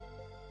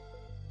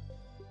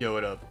Yo,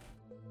 what up?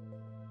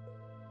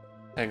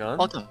 Hang on.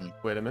 Welcome.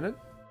 Wait a minute.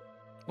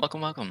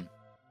 Welcome.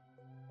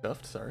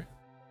 Stuffed, sorry.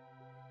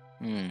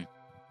 Hmm.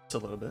 It's a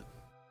little bit.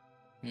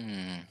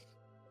 Hmm.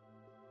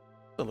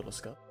 A little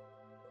scuff.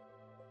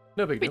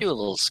 No big We deal. do a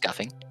little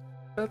scuffing.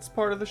 That's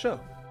part of the show.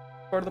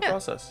 Part of the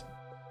process.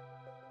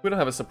 We don't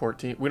have a support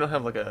team. We don't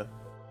have like a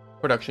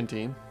production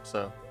team,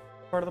 so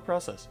part of the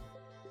process.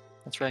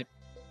 That's right.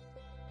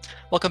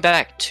 Welcome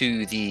back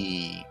to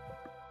the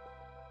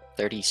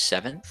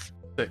 37th?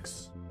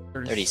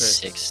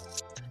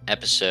 36th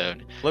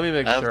episode Let me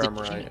make of sure the I'm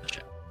right. Genius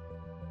Show.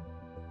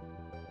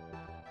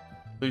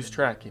 Lose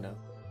track, you know.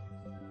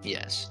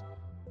 Yes.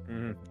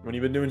 Mm-hmm. When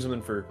you've been doing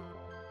something for,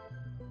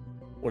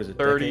 what is it,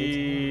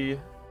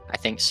 36, I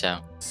think so.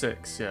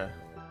 yeah.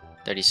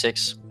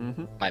 36?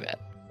 Mm-hmm. My bad.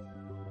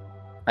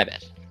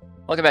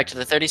 Welcome back to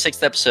the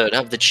 36th episode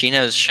of the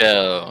Chinos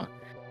Show.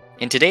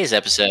 In today's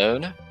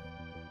episode,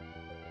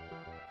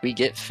 we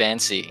get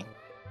fancy.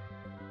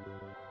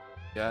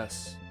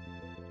 Yes.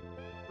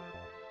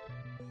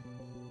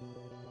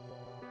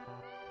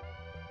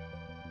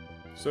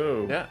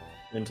 So, Yeah.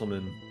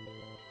 gentlemen,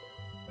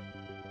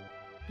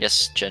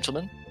 Yes,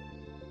 gentlemen?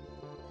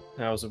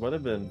 how's the weather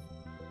been?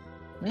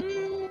 I'm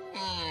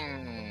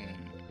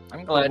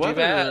The glad you've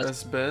weather asked.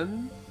 has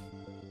been...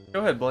 Go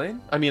ahead,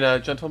 Blaine. I mean,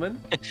 gentlemen.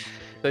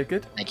 Take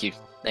it.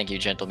 Thank you,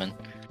 gentlemen.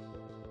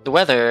 The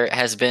weather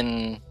has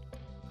been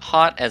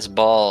hot as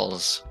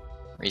balls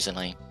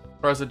recently.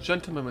 Or as a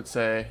gentleman would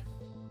say,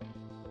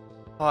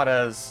 hot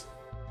as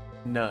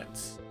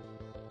nuts.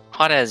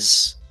 Hot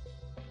as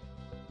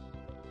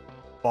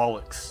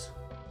Bollocks.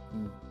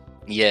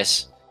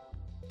 yes.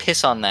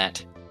 Piss on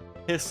that.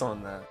 Piss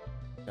on that.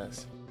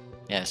 Yes.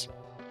 Yes.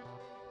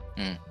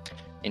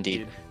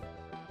 Indeed.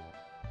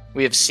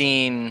 We have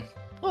seen.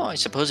 Well, I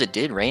suppose it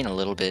did rain a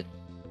little bit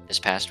this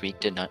past week,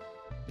 did not?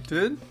 It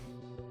did?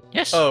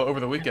 Yes. Oh, over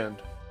the weekend.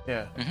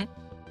 Yeah.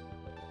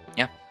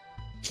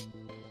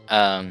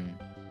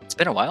 It's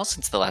been a while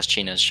since the last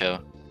Chinos show.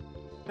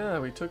 Yeah,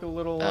 we took a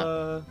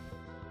little,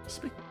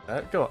 speaking of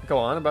that, go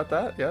on about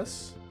that,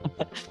 yes?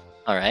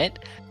 All right.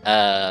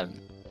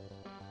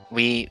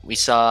 We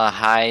saw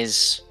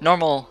highs,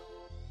 normal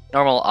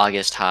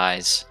August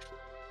highs.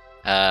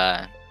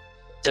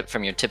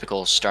 From your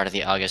typical start of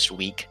the August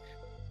week,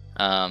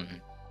 in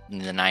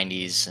the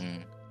 90s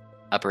and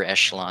upper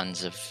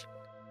echelons of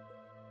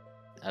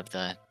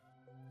the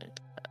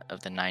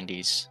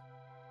 90s.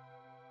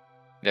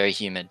 Very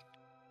humid,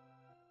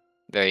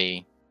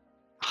 very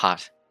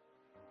hot.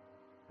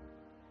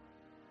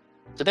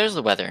 So there's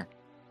the weather,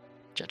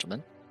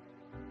 gentlemen.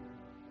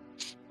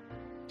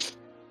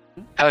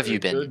 How have you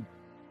been? Good.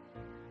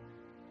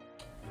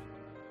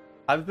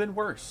 I've been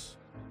worse.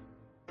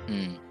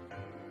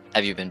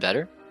 Have you been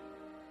better?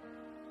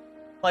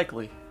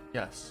 Likely,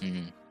 yes.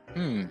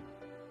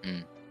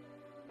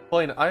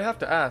 Blaine, I have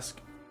to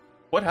ask,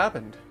 what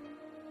happened?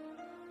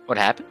 What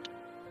happened?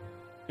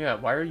 Yeah,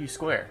 why are you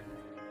square?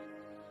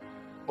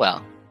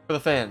 Well, For the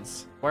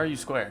fans, why are you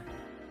square?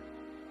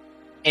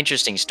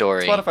 interesting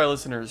story. Spotify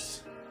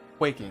listeners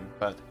quaking,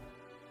 but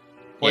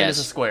Blaine is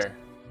a Yes. square.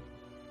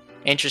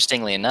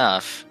 Interestingly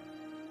enough,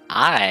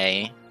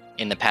 I,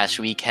 in the past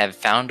week, have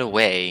found a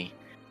way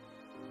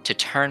to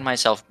turn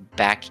myself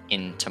back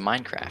into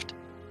Minecraft.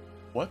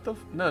 What the?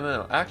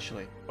 No.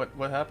 Actually,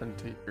 what happened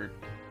to your?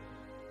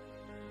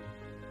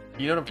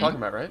 You know what I'm talking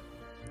about, right?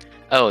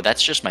 Oh,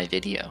 that's just my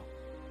video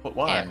But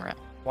why? camera.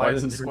 Why is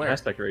is it it different square?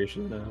 aspect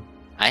ratio now?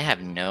 I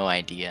have no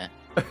idea.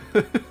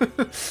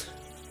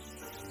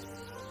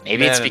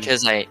 Maybe it's Man,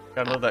 because I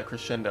Gotta love that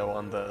crescendo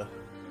on the.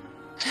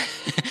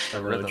 A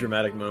Rhythm.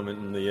 dramatic moment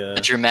in the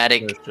a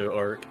dramatic show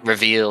arc.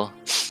 reveal.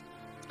 Did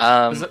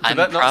I'm that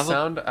not probably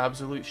sound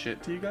absolute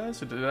shit to you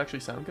guys, or did it actually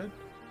sound good?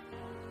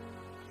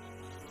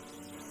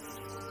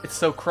 It's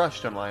so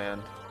crushed on my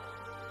end.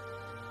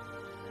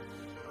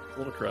 A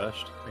little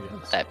crushed, I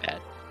guess. that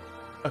bad.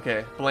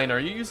 Okay, Blaine, are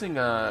you using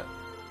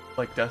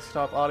like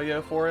desktop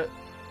audio for it,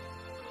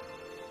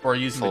 or are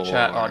you using the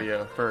chat For-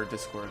 audio for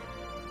Discord?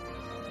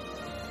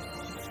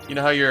 You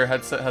know how your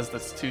headset has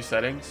those two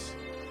settings?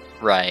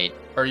 Right.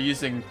 Are you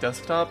using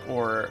desktop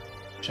or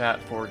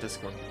chat for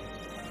Discord?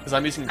 Because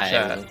I'm using I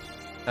chat, will-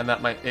 and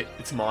that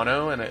it's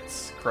mono and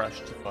it's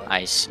crushed. But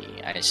I see.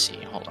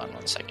 Hold on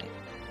one second.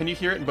 can you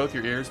hear it in both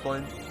your ears,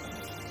 Blaine?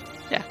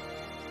 Yeah.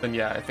 Then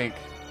yeah, I think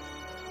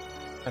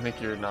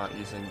you're not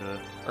using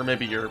or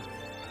maybe your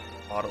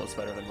model is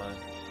better than mine.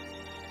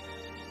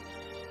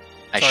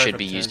 I Sorry should for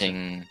be the tangent.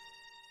 using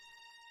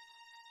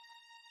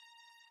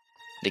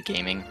the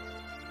gaming,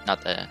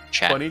 not the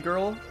chat. Bunny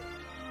girl,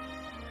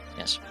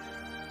 Yes.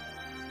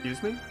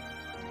 excuse me.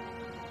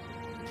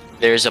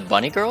 There's a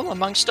bunny girl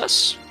amongst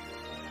us?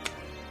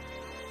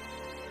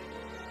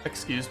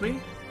 Excuse me.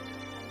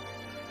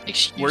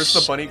 Excuse. Where's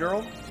the bunny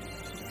girl?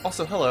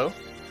 Also, hello.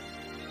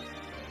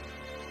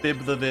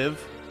 Bib the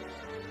Viv.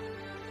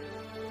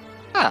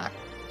 Ah.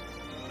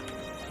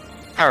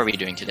 How are we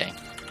doing today?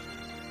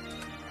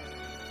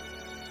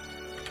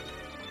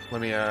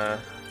 Let me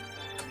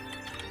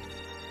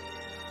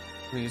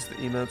use the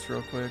emotes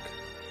real quick.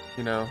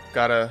 You know,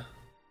 gotta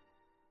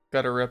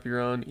rep your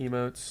own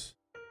emotes,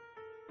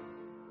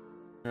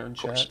 your own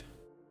course. chat.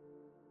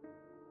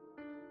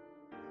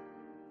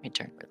 Let me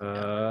turn.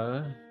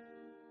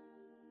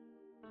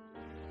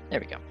 There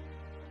we go.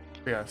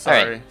 Yeah,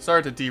 right.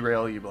 sorry to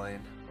derail you,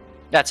 Blaine.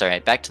 That's all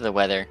right. Back to the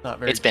weather.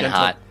 It's been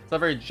hot. It's not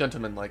very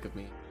gentlemanlike of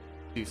me.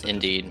 to do such a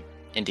Indeed.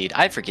 Indeed.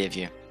 I forgive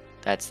you.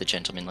 That's the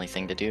gentlemanly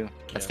thing to do.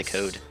 That's the Yes.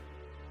 code.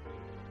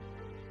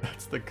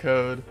 That's the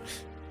code.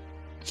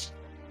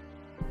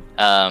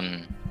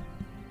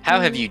 How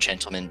have you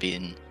gentlemen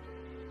been?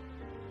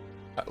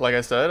 Like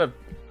I said, I've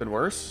been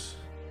worse.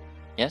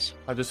 Yes?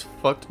 I just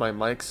fucked my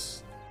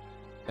mic's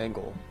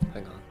angle.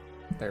 Hang on.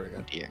 There we go.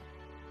 Oh dear.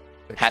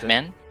 Fixed it.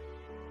 Hatman?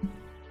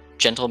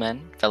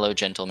 Gentlemen? Fellow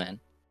gentlemen?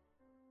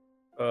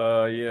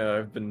 Yeah,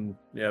 I've been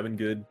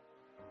good.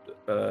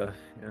 Yeah,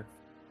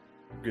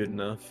 good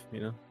enough, you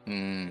know.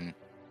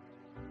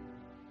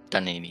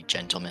 Done any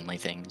gentlemanly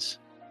things?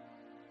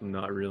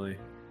 Not really.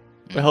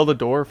 I held the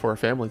door for a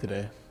family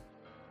today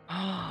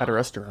at a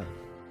restaurant.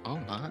 Oh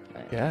my.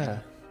 Yeah.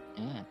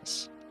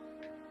 Yes.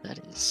 That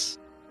is.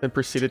 Then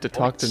proceeded to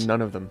talk to Points.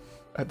 none of them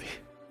at the,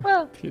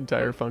 Well, the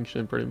entire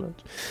function, pretty much.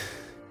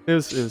 It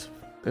was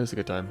a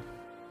good time.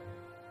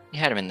 you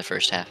had him in the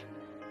first half.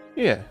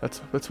 Yeah, that's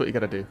what you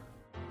gotta do.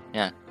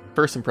 Yeah.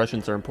 First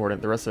impressions are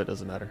important. The rest of it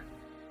doesn't matter.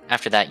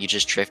 After that, you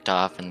just drift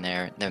off, and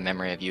their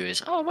memory of you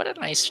is, oh, what a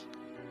nice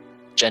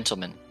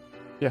gentleman.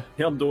 He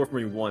held the door for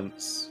me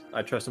once.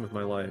 I trust him with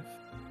my life.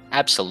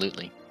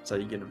 Absolutely. That's how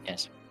you get him.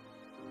 Yes.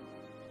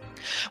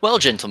 Well,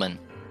 gentlemen.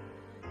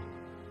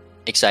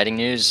 Exciting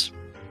news.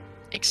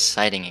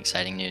 Exciting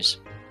news.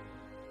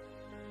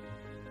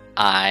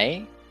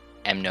 I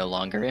am no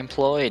longer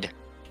employed.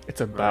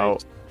 It's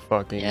about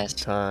fucking Yes.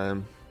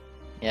 time.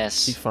 He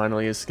Yes.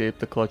 finally escaped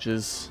the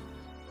clutches.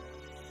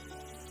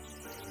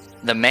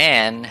 The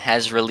man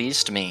has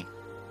released me.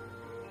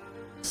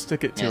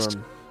 Stick it to Yes.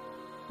 him.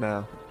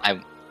 Now.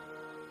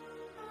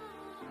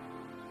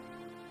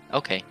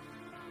 Okay.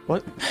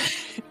 What?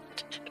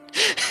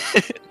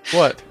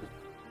 What?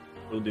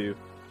 Will do.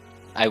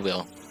 I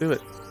will. Do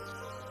it.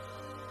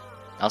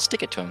 I'll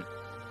stick it to him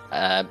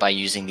by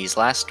using these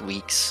last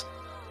weeks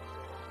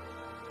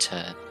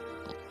to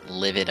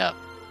live it up.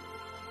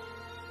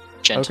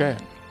 Gentlemen.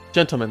 Okay.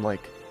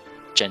 Gentleman-like.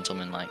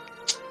 Gentleman-like.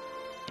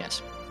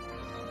 Yes.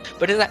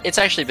 But it's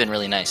actually been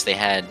really nice. They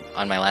had,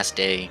 on my last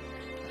day,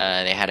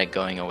 they had a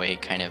going away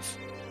kind of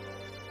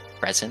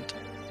present.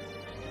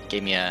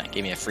 Gave me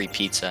a free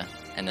pizza,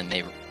 and then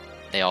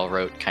they all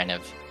wrote kind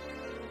of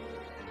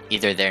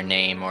either their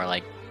name or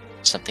like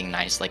something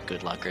nice like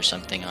good luck or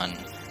something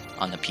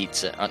on the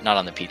pizza, not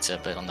on the pizza,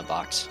 but on the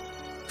box.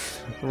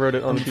 Wrote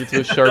it on the pizza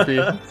with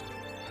Sharpie.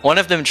 One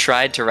of them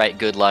tried to write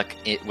good luck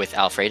with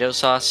Alfredo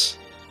sauce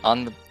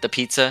on the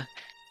pizza,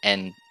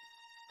 and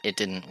it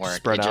didn't work.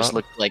 Spread it just out.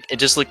 looked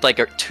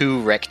like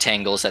two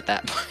rectangles at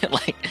that point.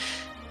 Like,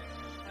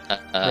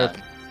 Rip.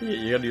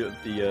 You gotta do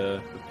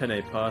the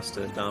penne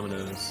pasta at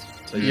Domino's.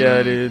 So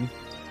Yeah, dude.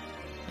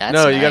 that's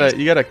No, nice.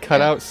 you gotta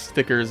cut Yeah. out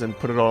stickers and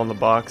put it all in the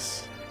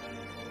box.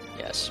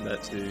 Yes.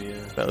 that too.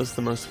 Yeah. That was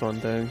the most fun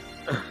thing.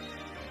 I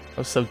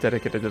was so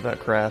dedicated to that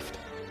craft.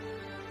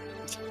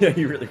 Yeah,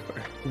 you really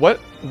were.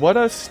 What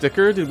a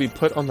sticker did we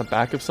put on the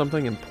back of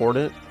something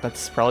important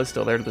that's probably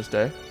still there to this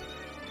day?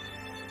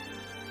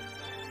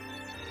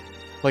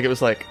 Like it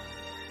was like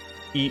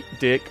eat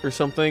dick or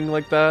something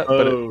like that,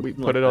 but we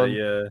put it on.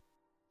 Yeah,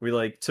 we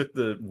like took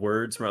the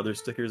words from other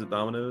stickers at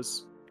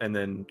Domino's and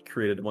then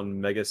created one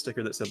mega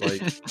sticker that said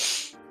like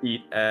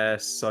 "eat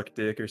ass, suck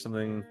dick" or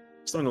something.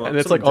 Something along. And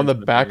it's like on the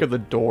back of the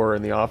door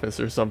in the office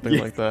or something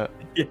Yeah. like that.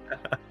 Yeah.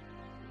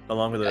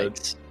 Along with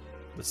Yikes.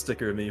 the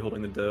sticker of me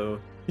holding the dough.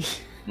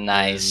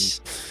 Nice.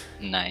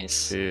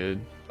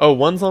 Dude. Oh,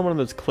 one's on one of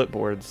those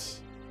clipboards.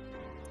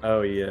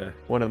 Oh yeah,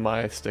 One of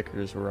my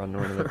stickers were on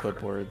one of the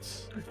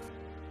clipboards.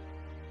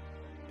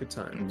 good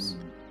times.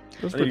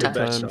 Those I were need to good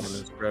go back to times.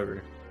 Domino's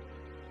forever.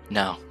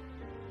 No.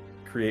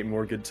 Create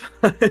more good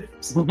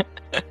times.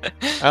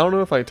 I don't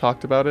know if I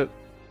talked about it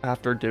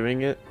after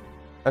doing it.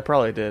 I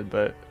probably did,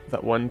 but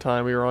that one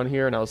time we were on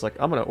here and I was like,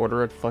 I'm gonna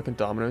order a fucking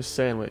Domino's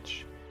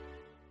sandwich.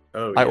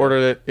 Oh, I yeah.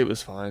 ordered it, it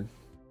was fine.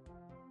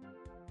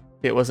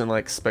 It wasn't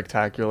like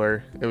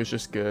spectacular, it was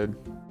just good.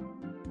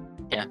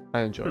 Yeah.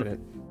 I enjoyed it.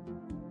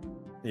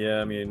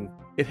 Yeah, I mean,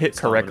 It hit It's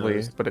correctly,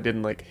 Domino's. but it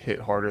didn't like hit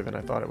harder than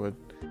I thought it would.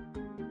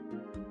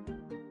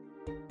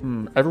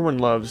 Everyone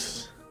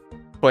loves.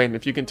 Blaine,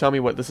 if you can tell me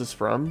what this is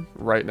from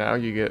right now,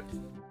 you get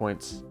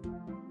points.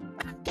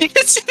 You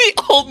can see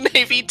the Old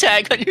Navy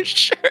tag on your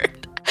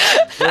shirt.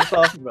 we'll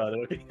talk about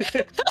it.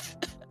 Okay.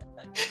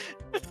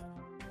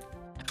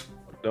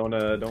 Don't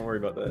worry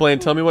about that. Blaine,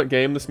 tell me what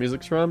game this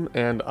music's from,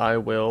 and I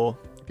will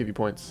give you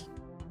points.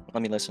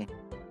 Let me listen.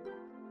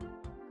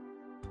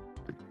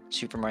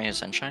 Super Mario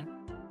Sunshine?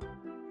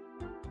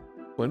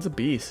 Blaine's a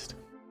beast.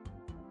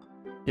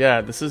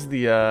 Yeah, this is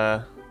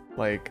the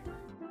like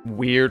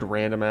weird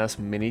random ass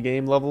mini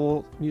game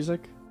level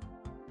music.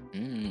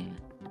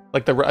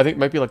 Like I think it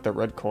might be like the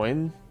red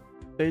coin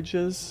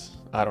stages.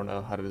 I don't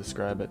know how to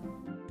describe it.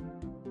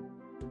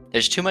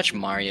 There's too much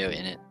Mario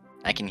in it.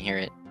 I can hear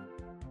it.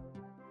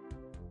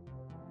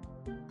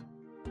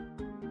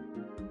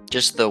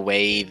 Just the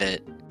way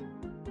that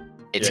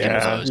it's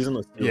composed. Using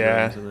the steel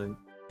Yeah. drums, and then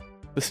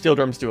The steel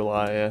drums do a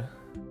lot, yeah.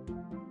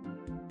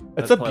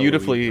 It's That's a probably what we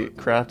beautifully do.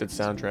 crafted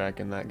soundtrack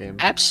in that game.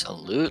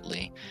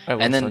 Absolutely. I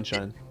love and then-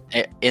 Sunshine.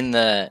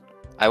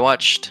 I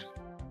watched.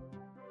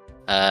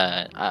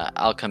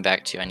 I'll come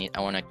back to. I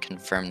want to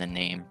confirm the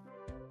name.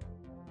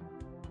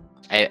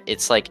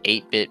 It's like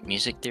 8-bit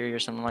music theory or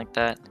something like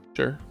that.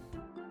 Sure.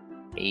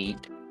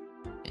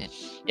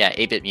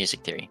 8-bit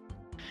music theory.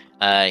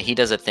 He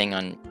does a thing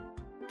on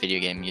video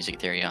game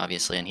music theory,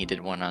 obviously, and he did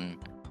one on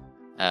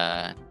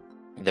the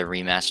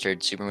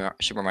remastered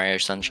Super Mario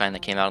Sunshine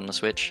that came out on the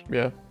Switch.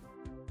 Yeah.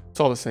 It's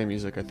all the same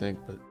music, I think,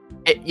 but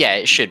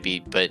It should be,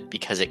 but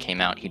because it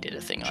came out, he did a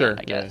thing on Sure, it,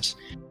 I yeah. guess.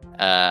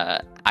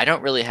 I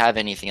don't really have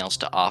anything else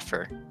to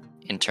offer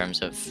in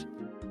terms of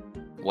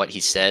what he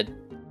said,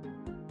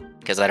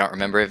 because I don't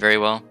remember it very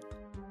well.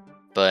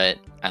 But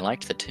I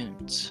liked the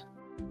tunes,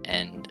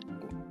 and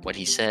what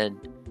he said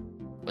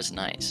was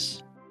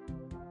nice.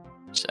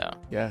 So,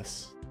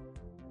 yes.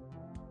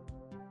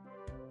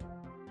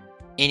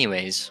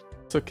 anyways,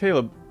 So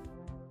Caleb,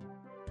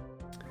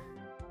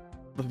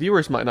 the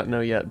viewers might not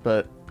know yet,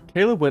 but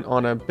Caleb went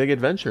on a big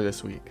adventure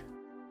this week.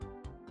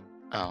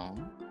 oh,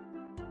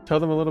 Tell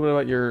them a little bit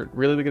about your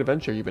really big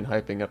adventure you've been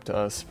hyping up to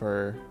us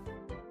for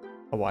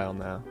a while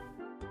now.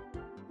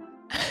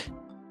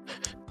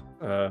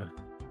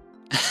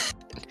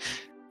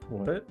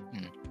 What?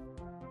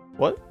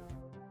 What?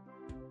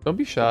 Don't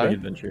be Big shy.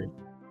 adventure.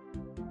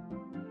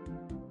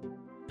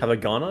 Have I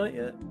gone on it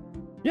yet?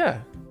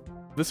 Yeah.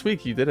 This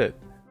week you did it.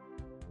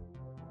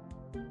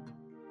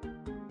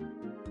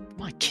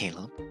 come on,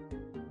 Caleb.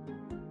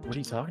 What are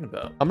you talking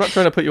about? I'm not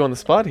trying to put you on the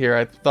spot here.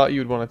 I thought you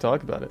would want to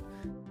talk about it.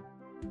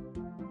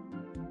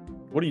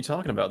 What are you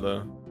talking about,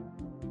 though?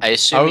 I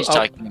assume I'll- he's I'll-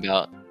 talking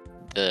about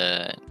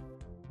the.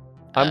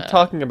 I'm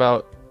talking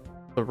about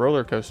the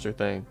roller coaster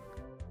thing.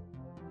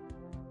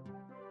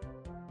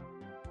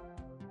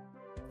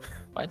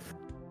 What?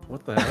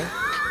 What the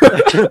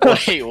hell?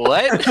 Wait,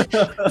 what?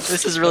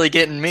 This is really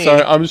getting me.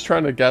 Sorry, I'm just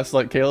trying to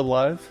gaslight Caleb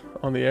live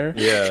on the air.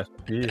 Yeah.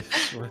 Jeez.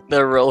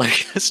 The roller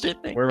coaster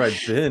thing. Where have I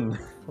been?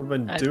 What have I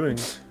been doing?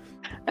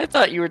 I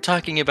thought you were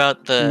talking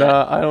about the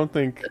Nah, I don't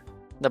think.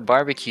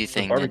 barbecue The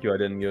thing. barbecue I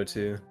didn't go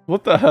to.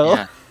 What the hell?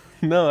 Yeah.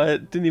 No, I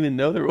didn't even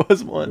know there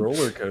was one.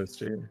 Roller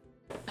coaster.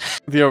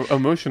 The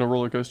emotional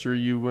roller coaster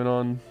you went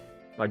on.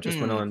 I just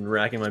went on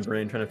racking my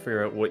brain trying to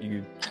figure out what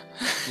you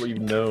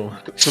know.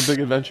 The big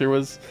adventure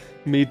was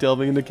me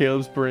delving into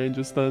Caleb's brain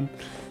just then.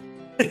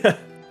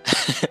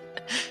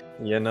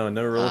 Yeah, no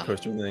roller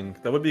coaster thing.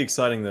 That would be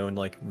exciting though, and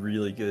like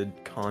really good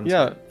content.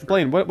 Yeah, for-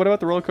 Blaine, what about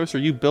the roller coaster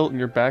you built in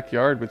your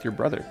backyard with your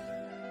brother?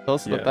 Tell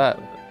us about that.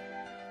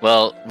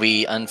 Well,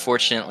 we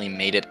unfortunately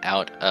made it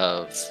out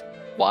of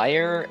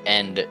wire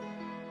and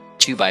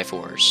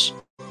 2x4s.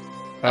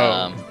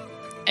 Oh,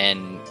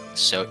 And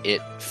so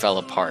it fell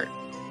apart.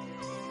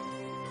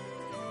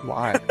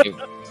 why?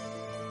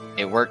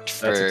 It worked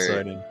That's for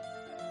exciting.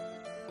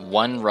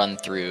 one run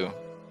through,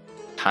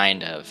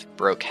 kind of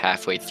broke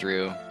halfway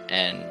through,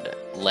 and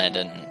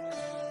Landon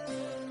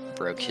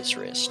broke his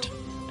wrist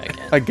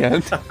again.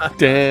 Again?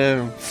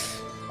 Damn.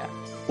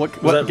 What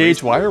that gauge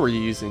race wire were you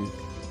using?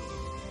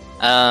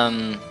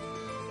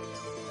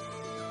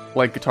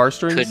 Like guitar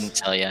strings? Couldn't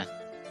tell you.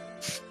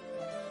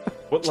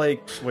 What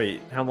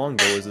wait, how long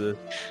ago was it?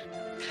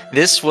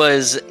 This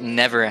was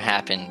never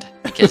happened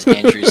because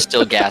Andrew's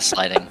still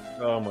gaslighting.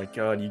 Oh my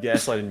god, you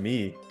gaslighted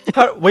me.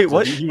 Wait, So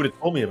what? You would have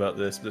told me about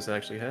this, but this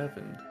actually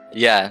happened.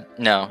 Yeah,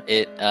 no,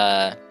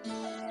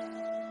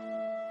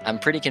 I'm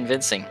pretty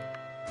convincing.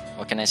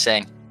 What can I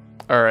say?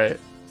 All right.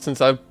 Since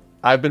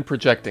I've been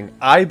projecting,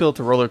 I built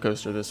a roller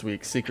coaster this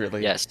week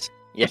secretly. Yes.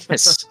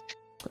 Yes.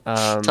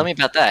 Um, Tell me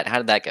about that. How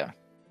did that go?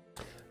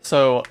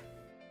 So,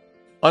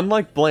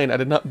 unlike Blaine, I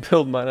did not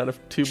build mine out of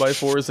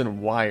 2x4s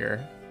and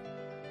wire.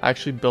 I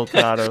actually built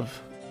it out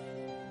of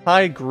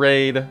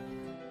high-grade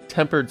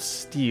tempered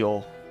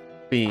steel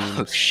beams.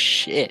 Oh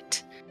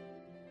shit.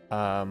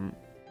 And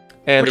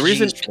What the did you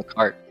reason use for the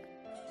cart?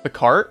 the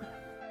cart,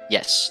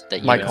 Yes,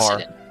 that you My would car.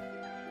 sit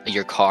in.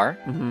 Your car?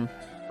 hmm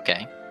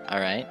Okay. All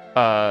right.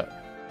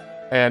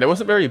 and it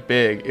wasn't very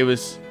big. It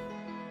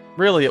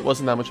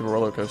wasn't that much of a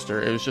roller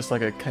coaster. It was just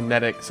like a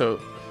kinetic. So,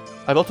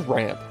 I built a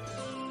ramp,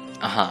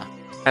 Uh-huh.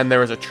 and there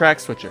was a track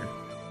switcher.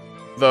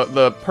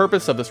 The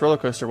purpose of this roller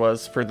coaster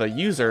was for the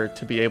user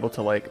to be able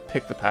to like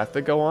pick the path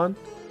to go on.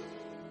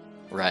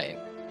 Right.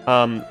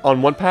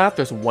 On one path,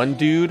 there's one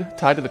dude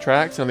tied to the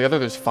tracks, and on the other,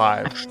 there's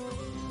 5.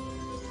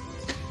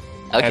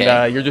 Okay.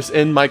 And you're just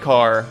in my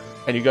car,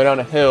 and you go down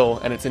a hill,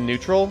 and it's in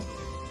neutral,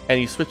 and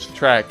you switch the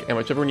track, and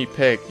whichever one you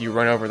pick, you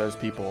run over those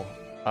people.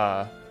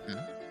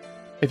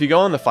 If you go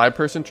on the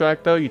 5-person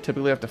track, though, you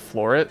typically have to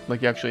floor it.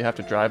 Like, you actually have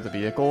to drive the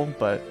vehicle,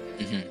 but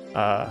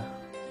Mhm.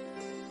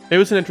 it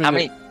was an interesting... How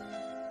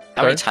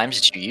many Sorry?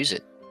 times did you use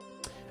it?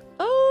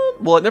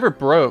 Well, it never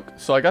broke,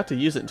 so I got to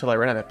use it until I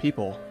ran out of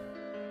people.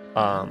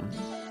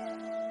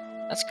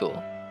 That's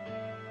cool.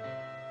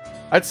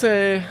 I'd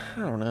say, I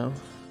don't know.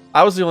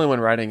 I was the only one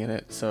riding in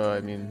it, so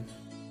I mean,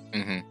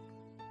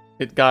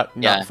 it got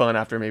not fun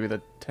after maybe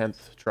the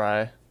 10th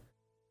try.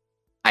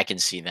 I can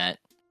see that.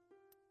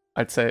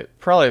 I'd say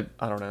probably,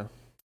 I don't know.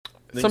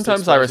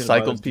 Sometimes I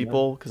recycled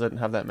people because I didn't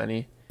have that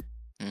many.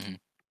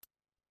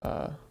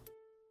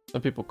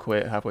 Some people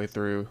quit halfway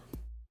through,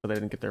 so they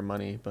didn't get their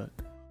money, but...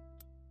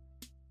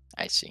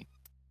 I see.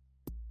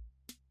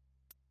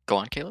 Go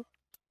on, Caleb.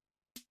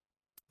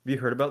 Have you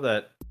heard about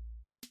that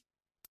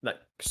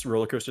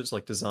roller coaster that's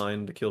like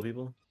designed to kill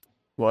people?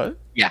 What?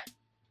 Yeah.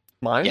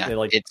 Mine? Yeah,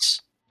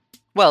 it's...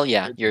 Well,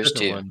 yeah, yours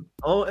too. One.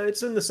 Oh,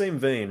 it's in the same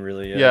vein,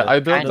 really. Yeah, I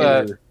built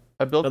that.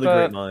 I built that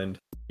great mind.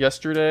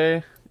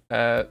 Yesterday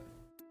at,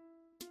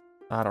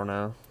 I don't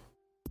know,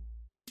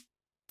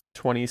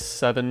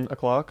 27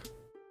 o'clock.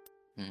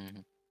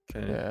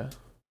 Okay. Yeah.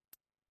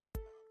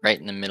 Right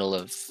in the middle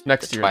of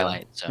next the year,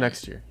 Twilight Zone.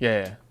 Next year.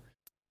 Yeah.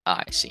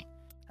 Ah, I see.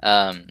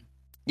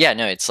 Yeah,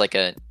 no, it's like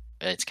a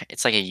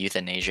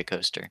euthanasia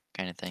coaster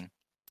kind of thing.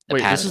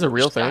 Wait, this is a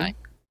real thing?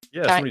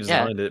 Yeah, somebody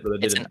designed it,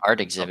 but it's an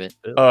art exhibit.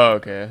 Oh,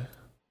 okay.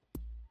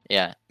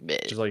 Yeah,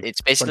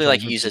 it's basically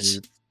like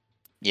uses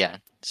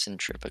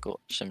centrifugal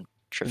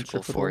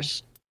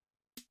force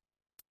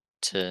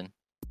to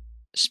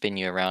spin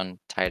you around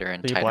tighter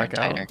and tighter and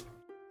tighter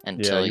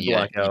until you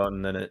black out,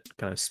 and then it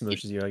kind of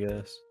smooshes you, I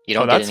guess. You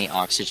don't get any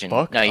oxygen.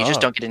 No, you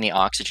just don't get any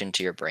oxygen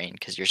to your brain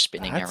because you're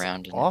spinning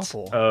around. And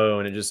awful. Oh,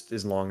 and it just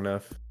isn't long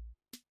enough.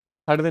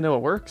 How do they know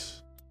it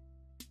works?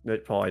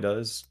 It probably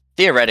does.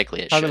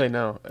 Theoretically, it should. How do they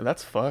know?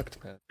 That's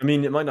fucked, man. I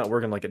mean, it might not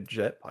work on like a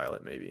jet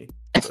pilot, maybe.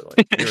 But,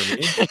 like, you know what I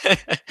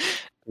mean?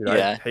 Dude,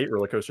 I hate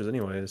roller coasters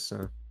anyways,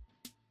 so...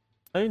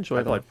 I enjoy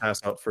them. I'd like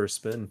pass out first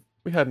spin.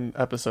 We had an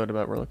episode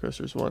about roller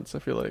coasters once, I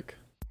feel like.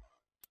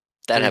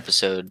 That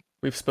episode...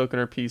 We've spoken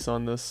our piece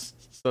on this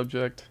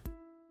subject.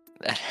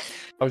 I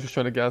was just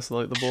trying to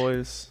gaslight the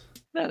boys.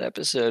 That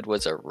episode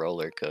was a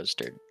roller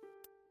coaster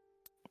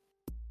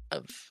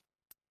of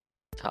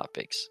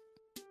topics.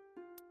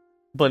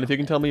 Blend, if you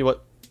can tell me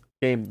what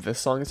game this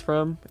song is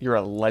from, you're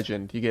a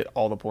legend. You get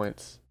all the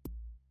points.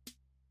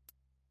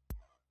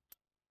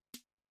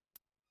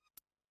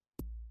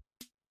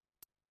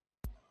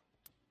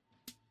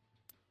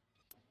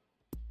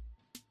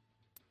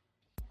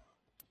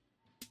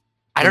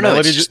 I don't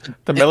know.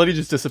 The melody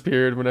just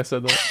disappeared when I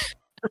said that.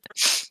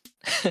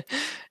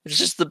 It's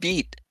just the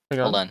beat.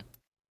 Hold on.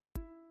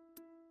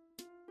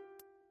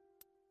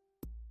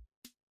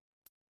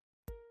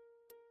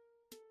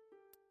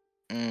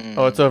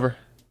 Oh, it's over.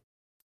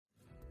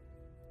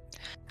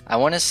 I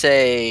want to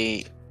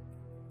say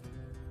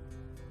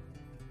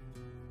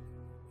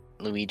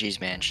Luigi's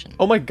Mansion.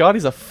 Oh my god,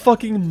 he's a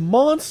fucking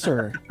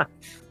monster.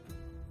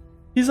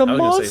 He's a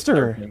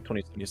monster.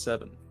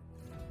 2027.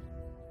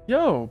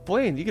 Yo,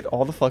 Blaine, you get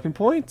all the fucking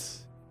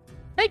points.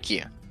 Thank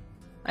you.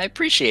 I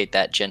appreciate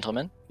that,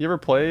 gentlemen. You ever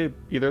play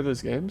either of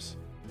those games?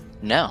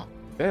 No.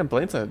 Damn,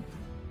 Blaine's a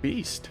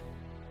beast.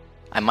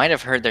 I might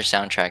have heard their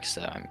soundtracks,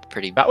 though. I'm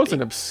pretty That was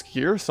an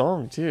obscure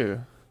song,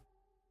 too.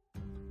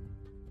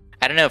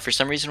 I don't know. For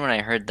some reason, when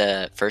I heard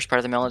the first part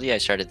of the melody, I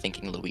started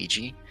thinking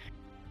Luigi.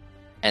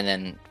 And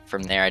then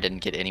from there, I didn't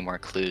get any more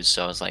clues,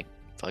 so I was like,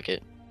 fuck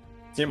it.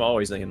 See, I'm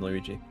always thinking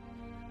Luigi.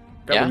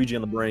 Got Luigi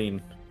on the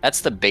brain.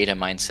 That's the beta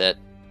mindset.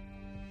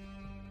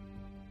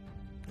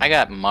 I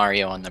got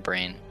Mario on the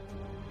brain.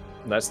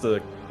 That's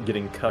the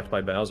getting cucked by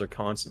Bowser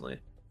constantly.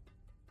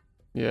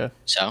 Yeah.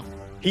 So?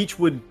 Peach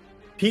would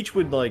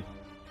like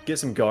get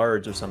some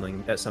guards or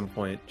something at some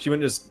point. She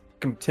wouldn't just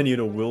continue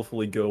to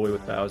willfully go away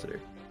with Bowser.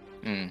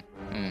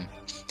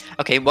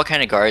 Okay, what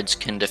kind of guards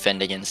can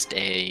defend against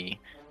a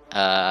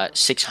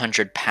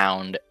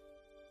 600-pound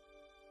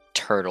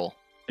turtle?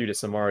 Dude,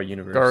 it's the Mario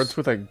universe. Guards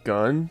with a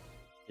gun?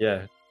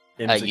 Yeah.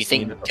 You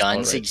think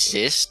guns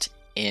exist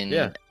in...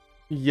 Yeah.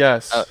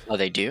 Yes. Oh,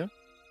 they do?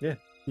 Yeah.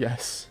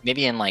 Yes.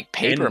 Maybe in like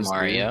Paper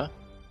Mario.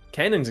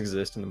 Cannons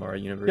exist in the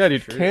Mario universe. Yeah,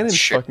 dude,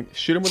 cannons fucking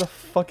shoot him with a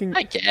fucking...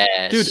 I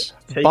guess.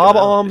 Dude,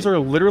 bob-ombs are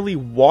literally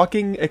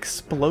walking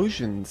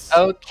explosions.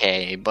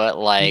 Okay, but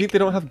like... You think they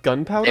don't have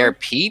gunpowder? They're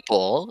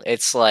people.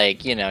 It's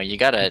like, you know, you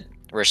gotta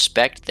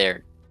respect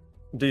their...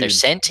 Dude. They're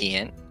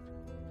sentient.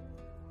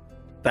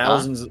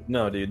 Thousands...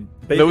 No, dude.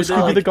 Those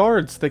could be the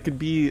guards. They could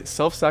be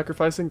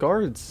self-sacrificing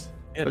guards.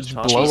 Yeah, just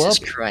blow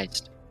Jesus up.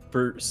 Christ.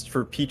 For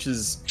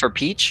Peach's... For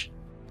Peach?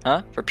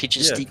 Huh? For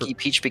Peach's stinky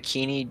peach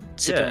bikini,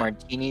 sipping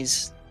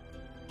martinis?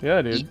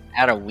 Yeah, dude.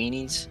 Out of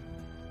weenies?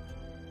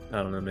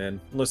 I don't know,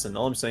 man. Listen,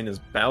 all I'm saying is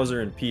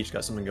Bowser and Peach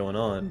got something going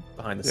on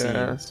behind the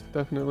scenes. Yeah,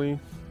 definitely.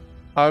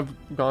 I've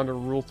gone to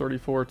Rule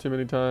 34 too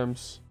many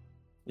times.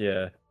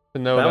 Yeah. To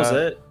know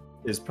Bowsette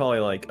is probably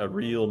like a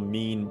real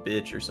mean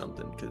bitch or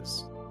something,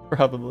 because...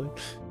 Probably.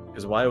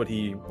 Because why would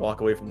he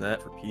walk away from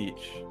that for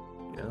Peach?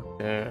 You know?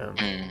 Damn.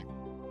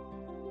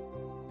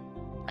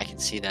 I can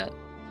see that.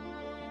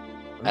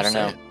 I don't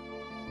know.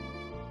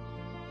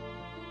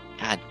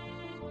 God.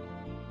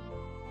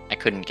 I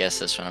couldn't guess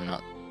this one, I'm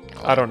not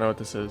gonna lie. I don't know what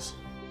this is.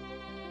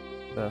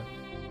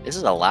 This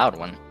is a loud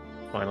one.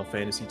 Final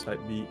Fantasy type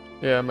beat.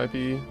 Yeah, it might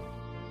be.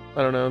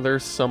 I don't know.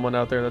 There's someone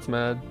out there that's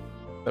mad.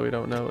 that we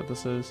don't know what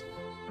this is.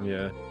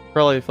 Yeah.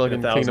 Probably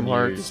fucking 1,000 Kingdom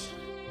Hearts.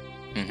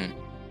 years. Mm-hmm.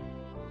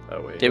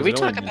 Oh wait. Did was we it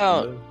talk only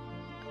about- Nintendo?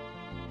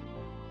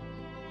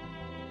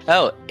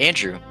 Oh,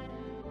 Andrew,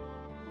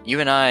 you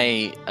and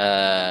I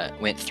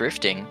went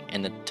thrifting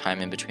in the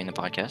time in between the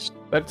podcast.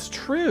 That's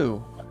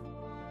true.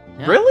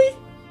 Yeah. Really?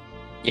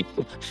 It's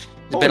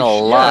Holy been a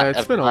shit, lot it's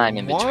of been time a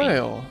in between.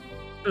 while.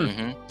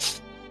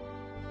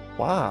 Mm-hmm.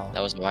 Wow.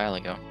 That was a while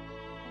ago.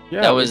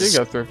 Yeah, that we was- did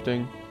go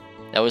thrifting.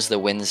 That was the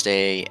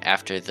Wednesday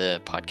after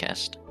the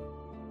podcast.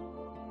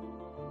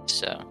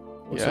 So,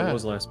 So Yeah. it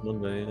was last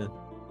Monday. Yeah.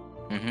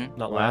 mm-hmm.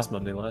 Not Wow. last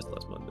Monday. Last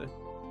Monday.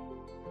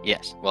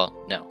 Yes. Well,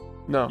 no.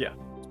 No. Yeah.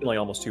 It's been like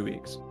almost 2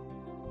 weeks.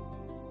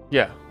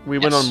 Yeah, we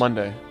went Yes. on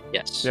Monday.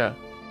 Yes. Yeah.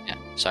 Yeah.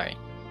 Sorry.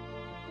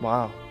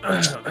 Wow.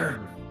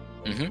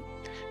 Mm-hmm.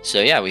 So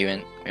yeah, we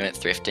went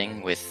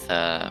thrifting with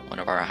one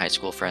of our high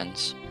school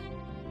friends.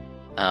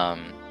 Got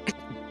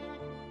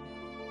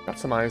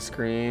some ice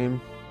cream.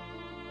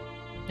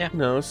 Yeah.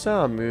 No,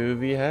 saw a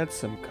movie, had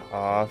some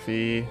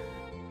coffee.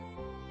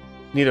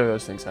 Neither of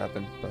those things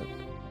happened, but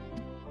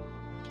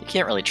You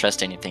can't really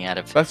trust anything out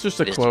of that's just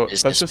a This quote.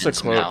 That's just a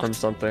businessman's quote mouth. from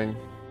something.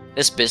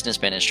 this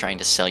businessman is trying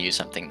to sell you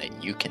something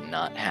that you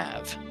cannot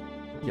have,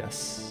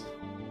 Yes.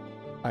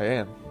 I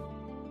am.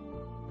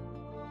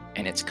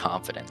 and it's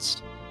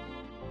confidence.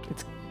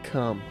 It's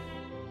come.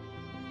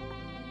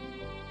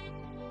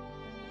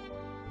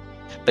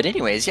 But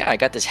anyways, yeah, I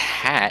got this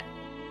hat.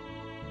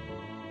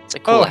 It's a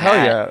cool Oh, hat.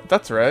 hell yeah.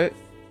 That's right.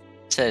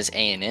 It says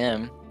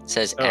A&M. It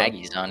says Oh.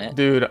 Aggies on it.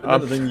 Dude,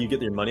 Another thing you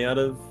get your money out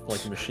of,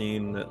 like a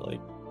machine that like.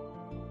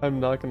 I'm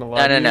not gonna lie.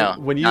 No, to no, you.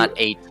 no. When you Not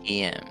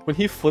ATM. when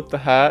he flipped the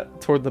hat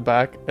toward the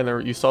back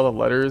and you saw the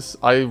letters,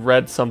 I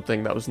read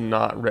something that was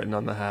not written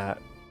on the hat,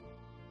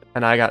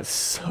 and I got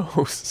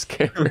so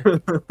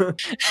scared.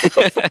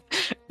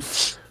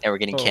 Yeah, we're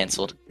getting Oh my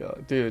canceled.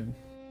 God, dude.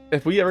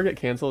 If we ever get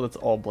canceled, it's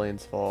all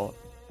Blaine's fault.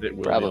 It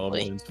will Probably. be all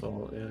Blaine's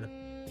fault. Yeah.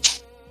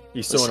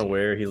 He's so Listen.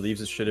 unaware. He leaves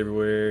his shit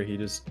everywhere.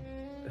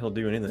 He'll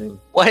do anything.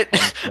 What?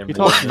 He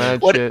talks mad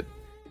What- shit.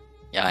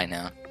 Yeah, I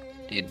know,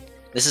 dude.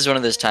 This is one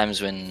of those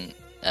times when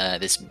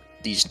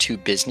these two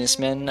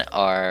businessmen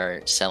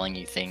are selling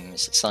you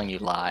things, selling you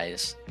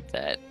lies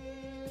that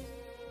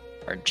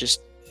are just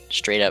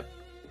straight up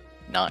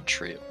not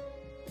true.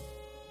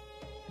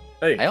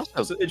 Hey, I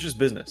also- it's just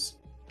business.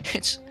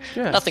 It's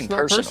Yeah, Nothing it's not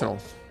personal.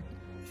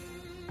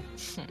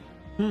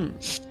 Hmm.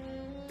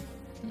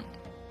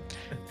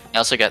 I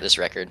also got this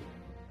record.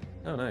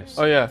 Oh, nice.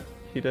 Oh yeah,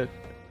 he did.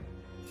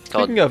 It's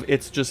called Speaking of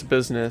It's Just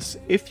Business,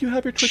 if you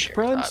have your Twitch Shut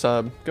Prime up.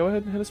 sub, go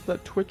ahead and hit us with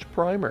that Twitch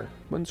Primer.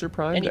 When's your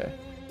Prime Any- Day?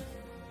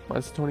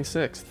 Mine's the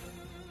 26th.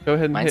 Go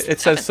ahead and Mine's hit, the it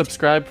says 7th.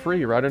 subscribe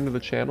free right under the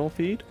channel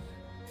feed.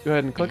 Go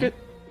ahead and click Mhm. it.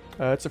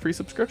 It's a free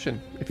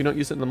subscription. If you don't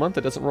use it in the month,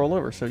 it doesn't roll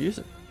over, so use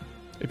it.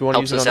 If you want to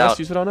Helps use it us on us, out.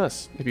 use it on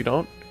us. If you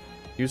don't,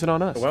 use it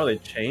on us. Oh, wow, they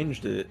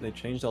changed it. They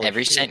changed all.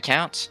 Every that shit. cent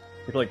counts.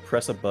 You can like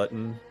press a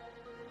button,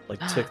 like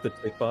tick the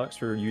tick box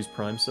for use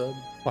Prime sub,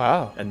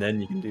 Wow, and then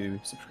you can do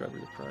subscriber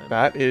to Prime.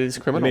 that is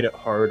They criminal. made it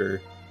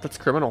harder. That's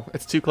criminal.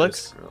 It's 2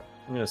 clicks.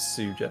 I'm gonna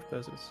sue Jeff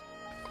Bezos.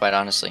 Quite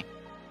honestly,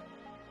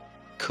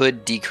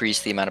 could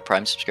decrease the amount of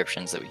Prime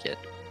subscriptions that we get.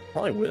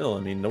 Probably will. I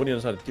mean, nobody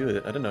knows how to do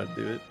it. I didn't know how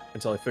to do it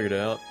until I figured it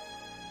out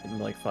in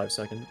like 5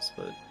 seconds.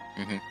 But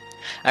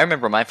I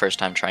remember my first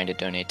time trying to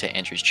donate to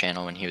Andrew's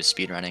channel when he was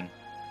speedrunning.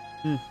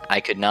 Hmm. I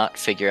could not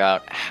figure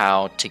out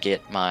how to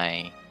get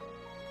my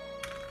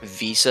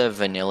Visa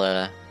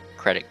Vanilla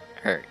credit,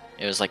 or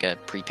it was like a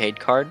prepaid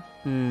card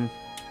Hmm.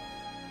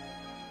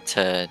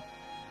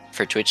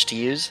 for Twitch to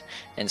use,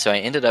 and so I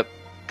ended up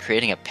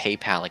creating a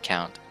PayPal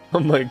account Oh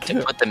my to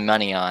god. put the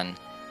money on.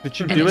 Did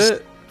you and do it's-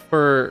 it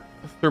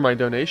through my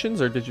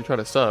donations, or did you try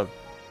to sub?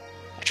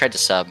 I tried to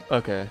sub.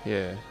 Okay,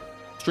 yeah.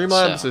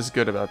 Streamlabs So- is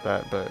good about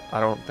that, but I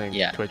don't think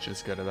Yeah. Twitch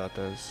is good about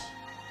those.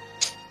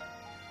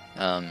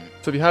 Um,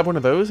 So if you have one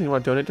of those and you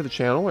want to donate to the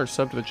channel or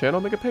sub to the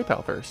channel, make a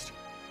PayPal first.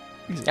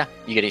 Easy. yeah,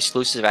 you get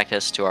exclusive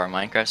access to our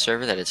Minecraft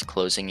server that is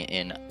closing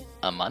in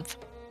a month.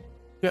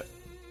 Yep.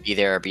 Be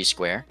there or be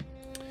square.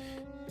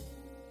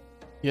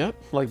 Yep,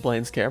 like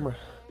Blaine's camera.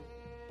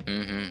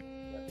 Mm-hmm.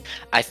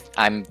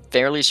 I'm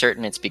fairly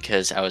certain it's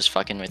because I was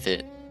fucking with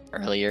it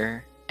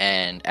earlier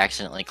and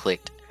accidentally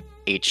clicked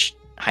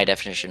high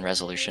definition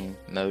resolution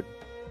mode,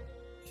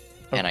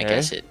 and I Okay.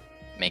 guess it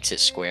makes it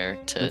square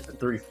to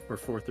 3 or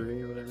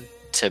 4:3 or whatever.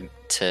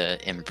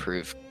 to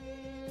improve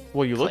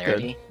Well, you look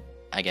clarity. good.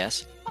 I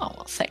guess. Oh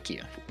well, thank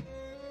you.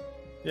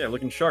 Yeah,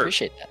 looking sharp.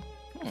 Appreciate that.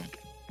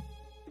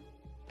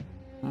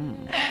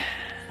 Mm.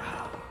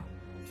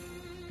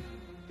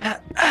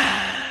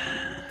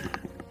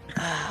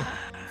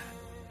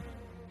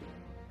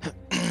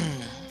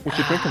 What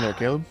you drinking there,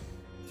 Caleb?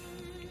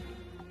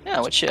 Yeah,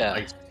 what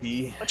Iced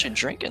tea. you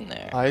drinking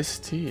there?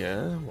 Iced tea,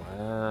 yeah?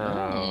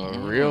 Wow.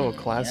 Mm, Real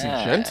classy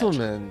yeah.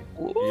 gentleman.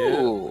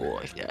 Ooh,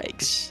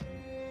 yikes.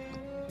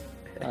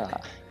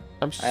 Ah,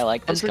 I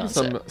like I'm this drinking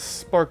some concept.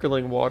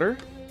 sparkling water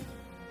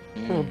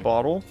from a mm.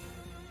 bottle.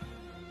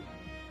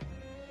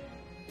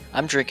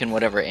 I'm drinking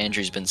whatever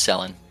Andrew's been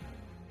selling.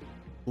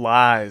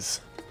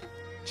 Lies.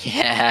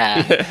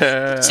 Yeah.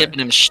 Yeah. Tipping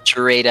them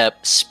straight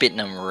up, spitting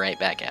them right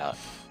back out.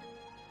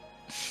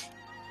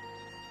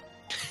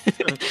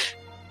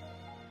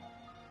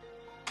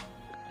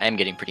 I am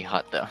getting pretty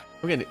hot though.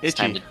 I'm getting It's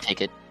time itchy. to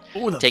take it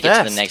Ooh, the take it to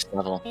the vest. next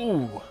level.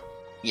 Ooh.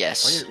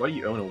 Yes. Why do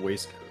you own a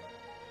waistcoat?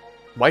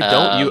 Why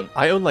don't you? Um,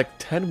 I own like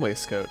 10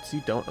 waistcoats.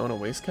 You don't own a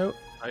waistcoat?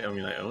 I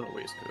mean, I own a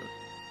waistcoat.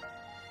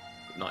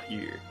 But not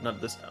here. Not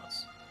at this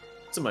house.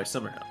 It's in my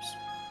summer house.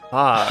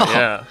 Ah,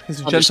 yeah. His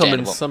gentleman's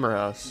Understandable. summer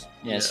house.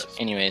 Yes. Yes.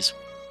 Anyways.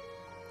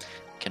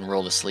 Can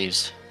roll the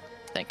sleeves.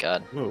 Thank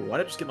God. Whoa, why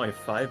did I just get my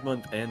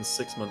 5-month and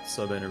 6-month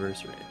sub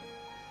anniversary?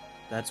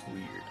 That's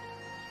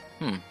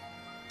weird.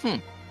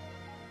 You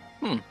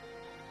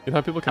know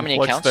how people can many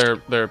flex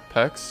accounts? their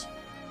pecs?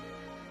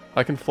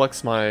 I can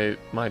flex my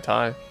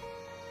tie.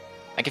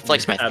 I can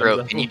flex my Out of throat.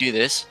 the- Can you do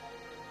this?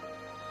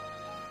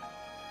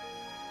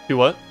 Do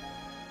what?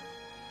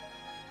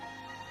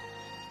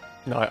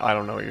 No, I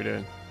don't know what you're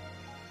doing.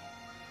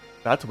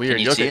 That's weird.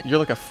 you You're, see like it? you're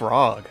like a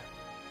frog.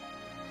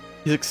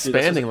 He's Dude,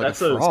 expanding like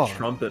that's a frog. those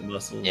trumpet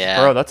muscles. Yeah.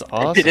 Bro, that's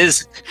awesome. It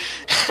is.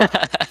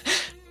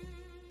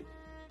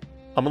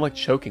 I'm like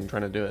choking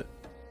trying to do it.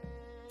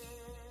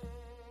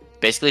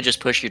 Basically, just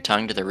push your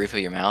tongue to the roof of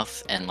your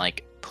mouth and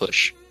like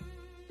push.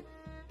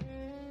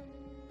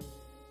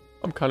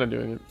 I'm kind of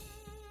doing it.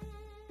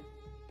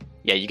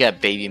 Yeah, you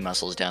got baby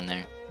muscles down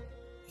there.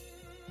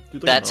 Dude,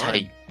 look at That's how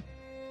mine. you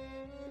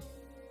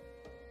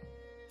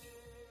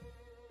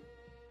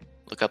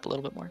look up a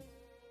little bit more.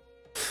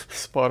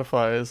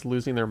 Spotify is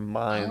losing their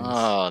minds.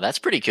 Oh, that's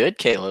pretty good,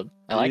 Caleb.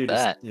 I like Dude,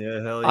 that.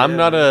 Yeah, hell yeah. I'm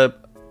not man.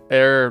 a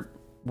air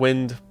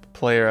wind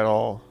player at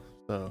all.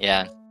 So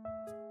Yeah,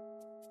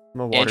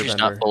 I'm a Andrew's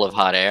not waterbender. full of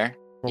hot air.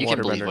 I'm a You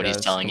can believe waterbender, what he's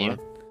guys. telling Come you.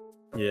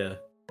 on. Yeah.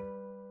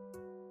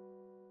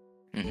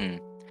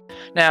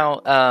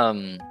 Now,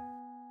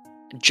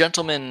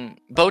 gentleman,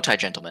 bowtie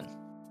gentleman.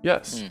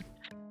 Yes.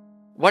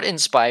 What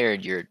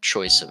inspired your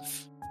choice of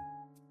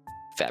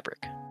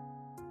fabric?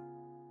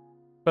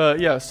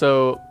 Yeah,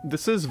 so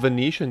this is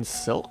Venetian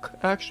silk,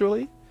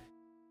 actually.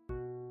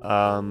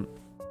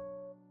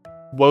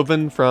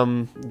 Woven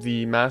from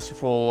the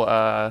masterful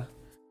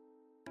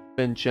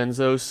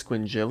Vincenzo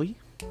Squingilli.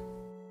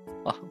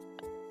 Oh,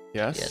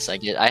 Yes. yes,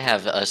 I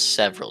have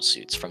several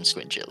suits from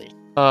Squingilli.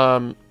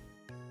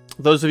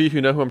 Those of you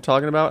who know who I'm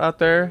talking about out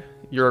there,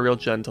 you're a real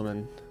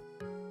gentleman.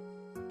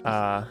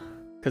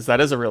 Because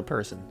that is a real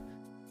person.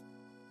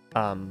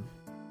 But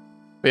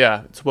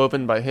yeah, it's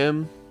woven by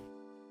him.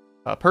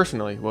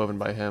 Personally woven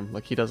by him.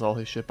 Like, he does all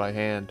his shit by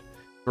hand.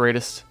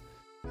 Greatest,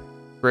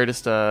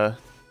 I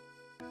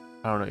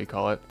don't know what you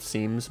call it,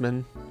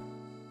 seamsman.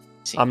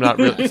 I'm not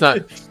really,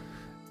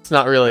 it's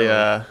not really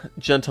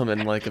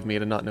gentleman-like of me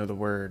to not know the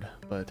word,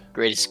 but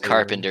Greatest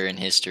carpenter in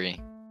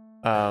history.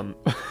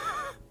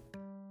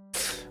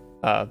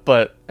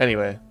 but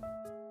anyway,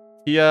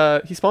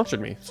 he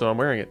sponsored me, so I'm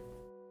wearing it.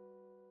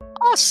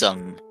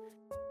 Awesome.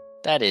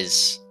 That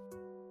is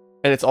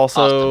And it's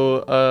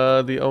also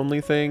the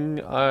only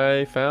thing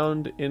I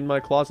found in my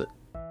closet.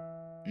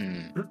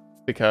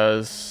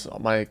 Because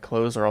my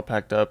clothes are all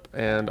packed up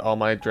and all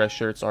my dress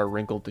shirts are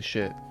wrinkled to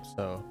shit.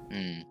 So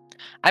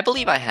I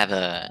believe I have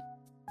a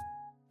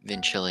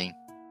Vincilli.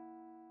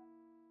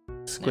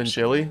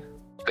 Squingilli?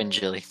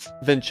 Squingilli.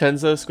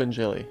 Vincenzo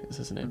Squingilli is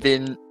his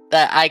name.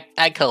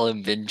 I call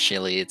him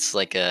Vincilli. It's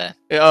like a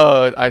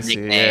Oh, I see.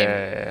 nickname.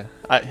 Yeah.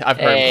 I've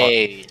heard him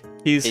hey. talk.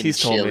 He's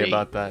told me Vincilli.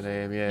 about that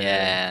name.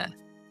 Yeah.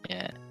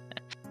 Yeah.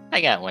 I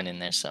got one in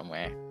there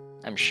somewhere.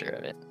 I'm sure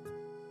of it.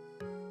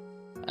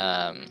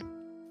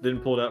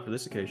 Didn't pull it out for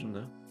this occasion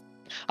though.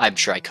 I'm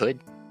sure I could.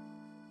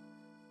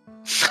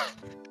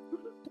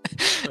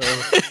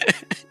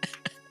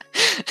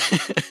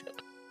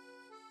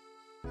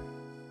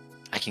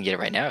 I can get it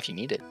right now if you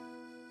need it.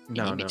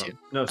 You need me to.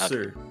 No, Okay.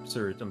 sir.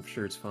 I'm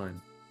sure it's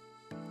fine.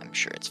 I'm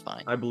sure it's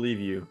fine. I believe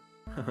you.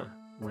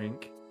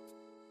 Wink.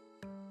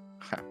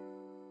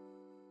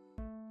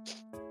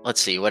 Let's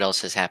see what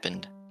else has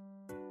happened.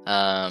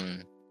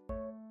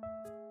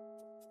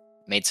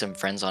 Made some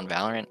friends on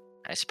Valorant,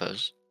 I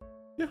suppose.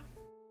 Yeah.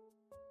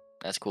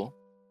 That's cool.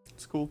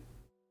 It's cool.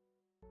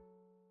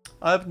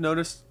 I've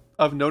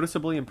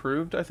noticeably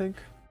improved, I think,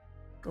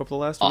 over the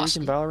last week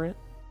Awesome. in Valorant.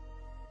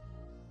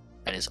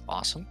 That is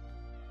awesome.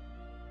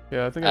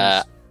 Yeah, I think I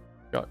just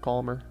got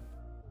calmer.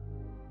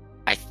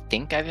 I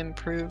think I've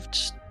improved.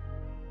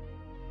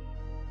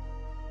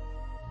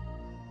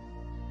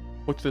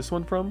 What's this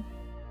one from?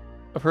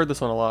 I've heard this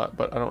one a lot,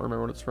 but I don't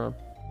remember what it's from.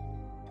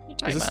 What are you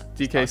talking Is this about?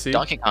 DKC?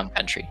 Donkey Kong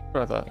Country. That's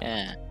what I thought.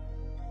 Yeah.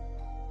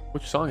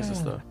 Which song is this,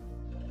 though?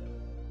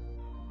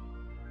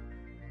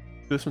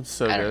 This one's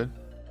so I don't- good.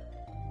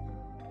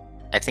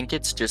 I think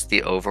it's just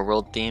the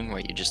overworld theme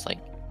where you just like.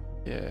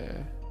 Yeah.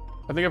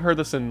 I think I've heard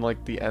this in,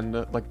 like, the end,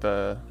 like,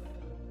 the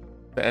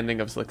ending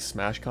of, like,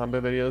 Smash combo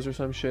videos or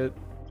some shit.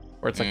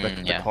 Where it's, like,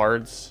 the yeah.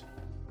 cards.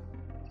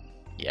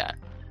 Yeah.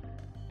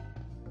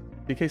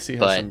 DKC has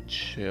But- some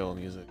chill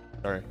music.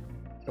 Sorry.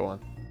 Go on.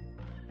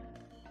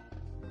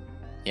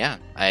 Yeah.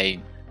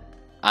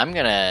 I'm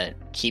gonna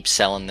keep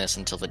selling this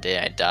until the day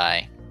I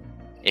die.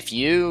 If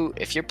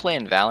you're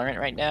playing Valorant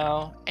right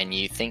now and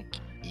you think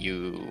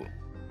you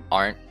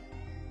aren't,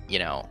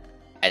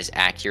 as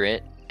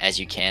accurate as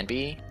you can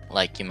be,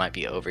 like you might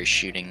be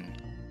overshooting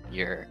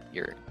your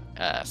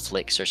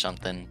flicks or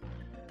something,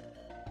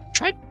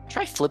 try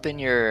flipping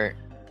your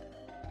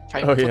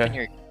Oh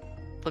yeah.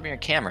 flipping your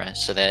camera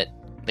so that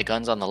the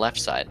gun's on the left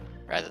side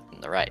rather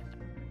than the right.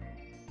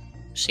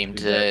 Seem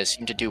to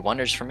do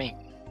wonders for me.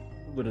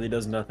 Literally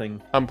does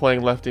nothing. I'm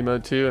playing lefty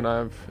mode too, and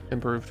I've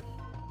improved.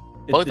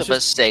 Both of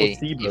us say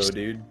placebo,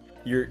 dude.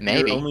 You're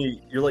maybe.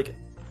 you're like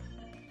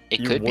It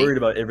you're could worried be.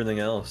 about everything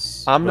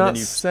else. I'm but not then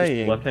you switch to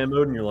saying- left-hand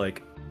mode, and you're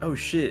like, oh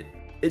shit,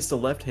 it's the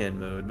left-hand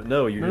mode. But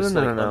no, you're No, just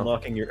no, like no.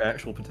 unlocking your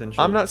actual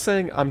potential. I'm not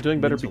saying I'm doing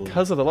better mentally.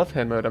 because of the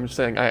left-hand mode. I'm just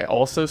saying I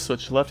also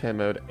switched to left-hand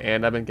mode,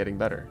 and I've been getting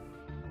better.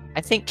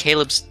 I think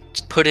Caleb's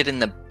put it in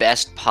the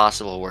best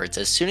possible words.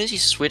 As soon as you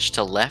switch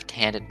to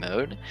left-handed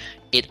mode,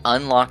 it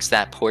unlocks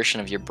that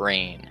portion of your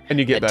brain And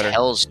you get that better.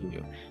 tells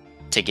you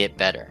to get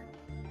better.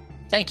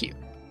 Thank you.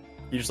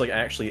 You just like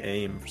actually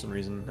aim for some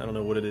reason. I don't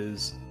know what it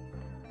is,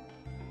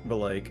 but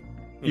like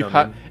You're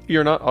not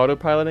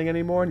autopiloting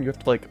anymore, and you have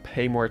to like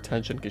pay more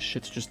attention because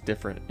shit's just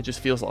different. It just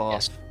feels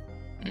off.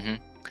 Yes.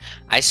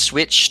 I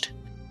switched,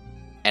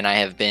 and I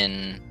have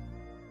been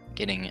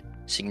getting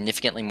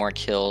significantly more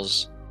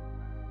kills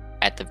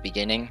at the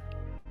beginning.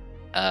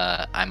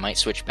 I might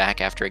switch back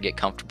after I get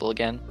comfortable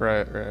again.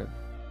 Right.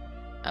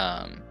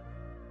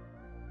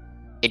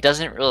 It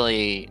doesn't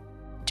really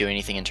do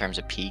anything in terms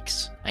of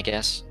peaks, I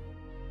guess.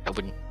 I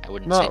wouldn't say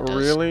it Not does.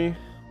 really.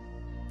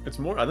 It's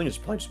more. I think it's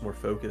probably just more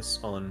focus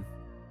on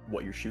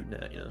what you're shooting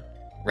at.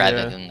 Rather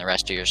Yeah. than the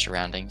rest of your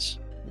surroundings.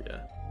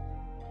 Yeah.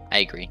 I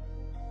agree.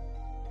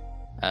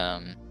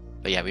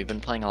 But yeah, we've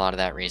been playing a lot of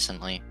that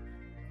recently.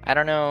 I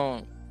don't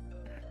know.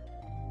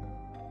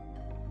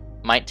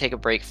 Might take a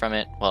break from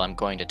it. Well, I'm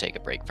going to take a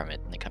break from it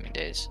in the coming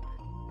days.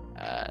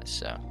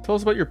 So Tell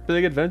us about your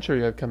big adventure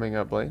you have coming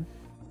up, Blaine.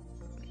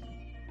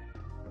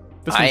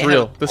 This I one's have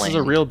real. This is a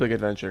planned- real big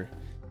adventure.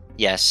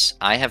 yes,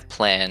 I have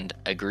planned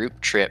a group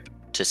trip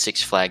to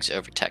Six Flags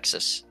over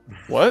Texas.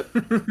 What?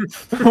 Wait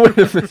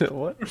a minute.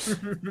 What?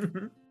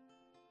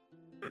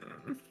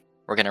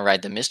 We're gonna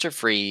ride the Mr.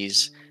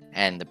 Freeze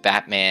and the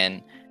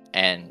Batman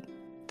and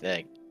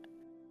the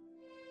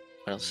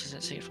what else is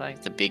at Six Flags?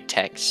 The Big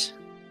Tex.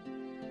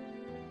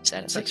 Is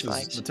that at Six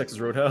Flags? The Texas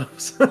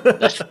Roadhouse.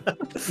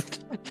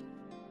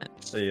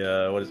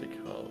 The what is it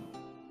called?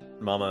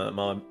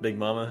 Big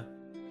Mama.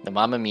 The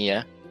Mamma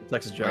Mia.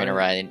 Texas We're Giant. gonna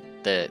ride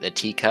the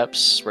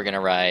teacups. We're gonna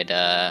ride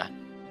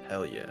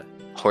Hell yeah.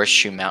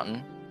 Horseshoe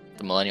Mountain,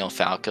 the Millennial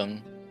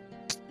Falcon.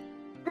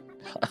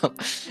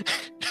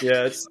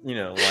 Yeah, it's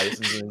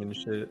licensing and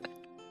shit.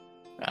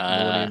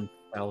 Millennium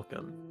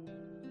Falcon.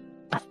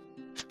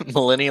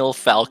 Millennial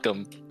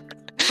Falcon.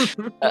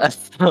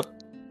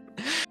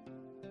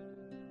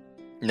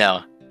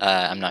 No,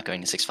 I'm not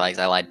going to Six Flags.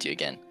 I lied to you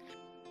again.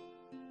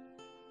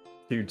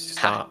 Dude,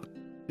 stop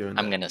doing that.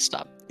 I'm gonna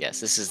stop. Yes,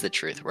 this is the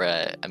truth.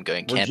 I'm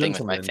going We're camping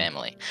with my gentlemen.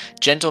 family.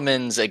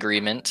 Gentlemen's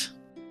agreement.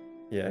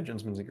 Yeah,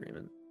 gentleman's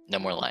agreement. No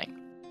more lying.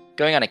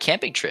 Going on a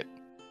camping trip,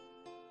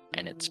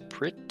 and it's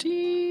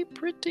pretty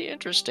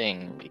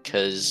interesting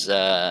because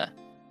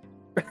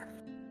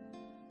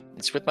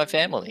it's with my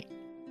family,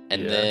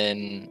 and Yeah.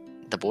 then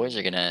the boys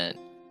are gonna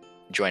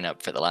join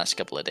up for the last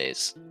couple of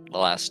days. The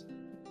last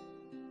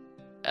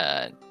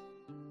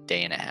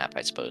day and a half,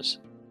 I suppose,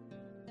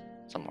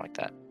 something like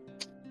that.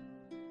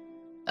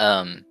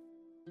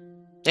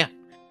 Yeah.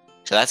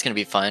 So that's gonna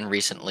be fun.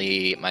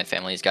 Recently, my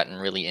family's gotten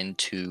really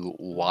into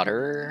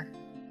water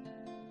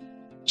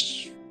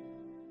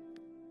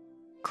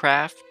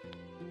craft,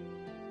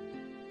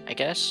 I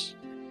guess.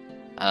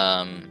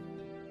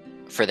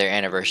 For their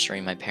anniversary,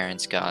 my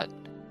parents got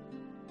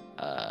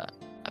a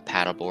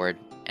paddleboard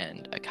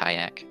and a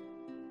kayak,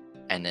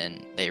 and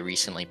then they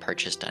recently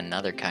purchased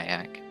another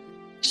kayak.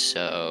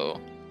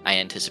 So I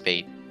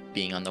anticipate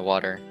being on the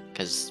water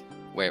because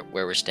where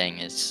we're staying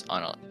is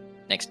on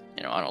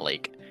a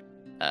lake.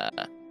 I'm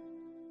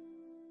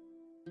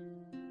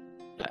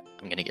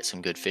gonna get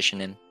some good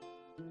fishing in.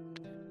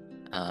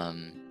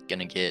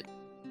 Gonna get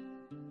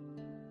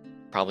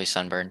probably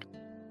sunburned.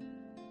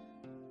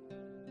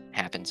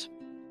 Happens.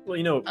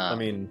 Well, I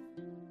mean,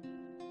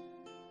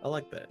 I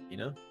like that,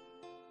 Yeah.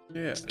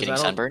 'Cause Getting I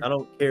sunburned?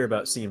 don't care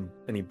about seeing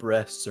any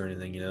breasts or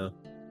anything, I just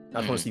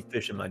want to see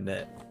fish in my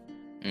net.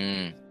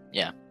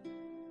 Yeah.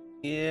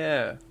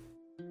 Yeah.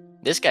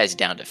 This guy's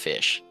down to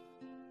fish.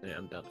 Yeah,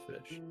 I'm down to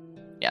fish.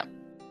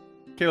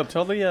 Caleb,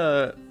 tell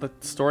the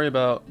story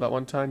about that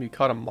one time you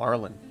caught a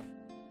marlin.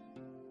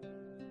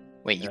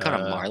 Wait, you caught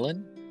a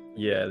marlin?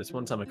 Yeah, this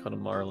one time I caught a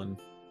marlin.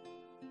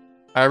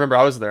 I remember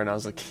I was there and I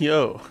was like,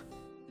 "Yo,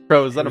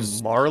 bro, is that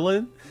was- a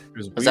marlin?" It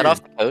was Was that weird.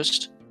 off the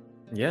coast?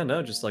 Yeah,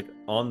 no, just like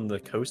on the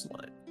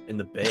coastline in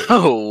the bay.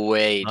 No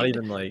way. Not dude.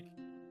 even not even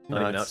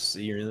out to Nuts.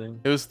 sea or anything.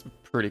 It was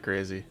pretty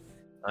crazy.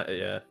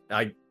 I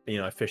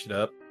fished it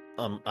up.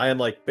 I had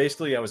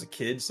basically I was a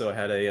kid, so I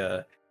had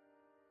a.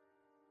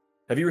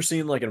 Have you ever seen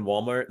in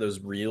Walmart those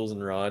reels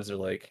and rods are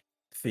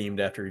themed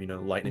after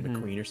Lightning Mhm.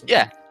 McQueen or something?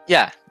 Yeah.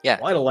 Yeah, yeah.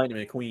 Well, I had a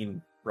Lightning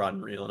McQueen rod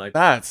and reel, and I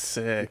That's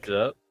sick. picked it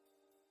up,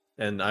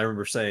 and I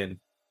remember saying,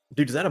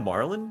 "Dude, is that a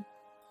marlin?"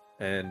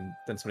 And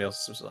then somebody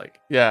else was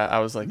like, Yeah, I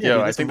was like, "Yeah, yo,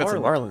 dude, I that's a think that's a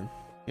marlin." marlin.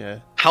 Yeah.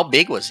 How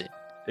big was it?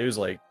 It was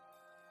like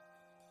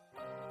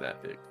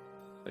that big,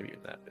 maybe even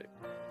that big.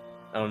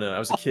 I don't know. I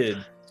was a kid.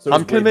 So it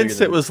I'm was way bigger convinced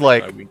than it was my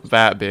like wingspan.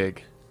 that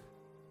big.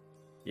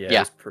 Yeah, Yeah, it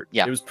was pretty.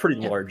 yeah, It was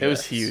pretty yeah. large. It was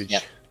ass. huge. Yeah.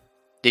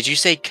 Did you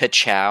say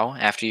ka-chow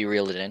after you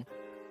reeled it in?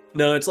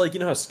 No, it's like, you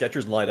know how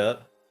Skechers light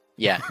up.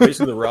 Yeah.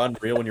 Basically, the rod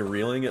and reel when you're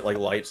reeling it like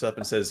lights up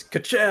and says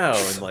 "ka-chow"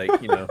 and like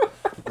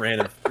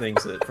random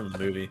things from the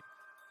movie.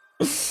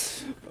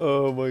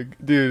 Oh my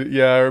dude,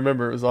 yeah, I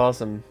remember it was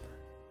awesome.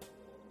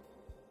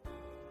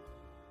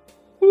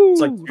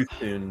 It's like tooth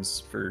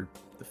tunes for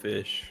the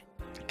fish.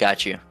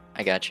 Got you.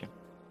 I got you.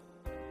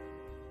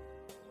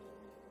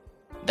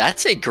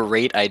 That's a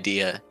great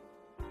idea.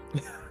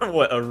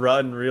 What, a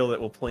rod and reel that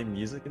will play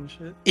music and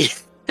shit?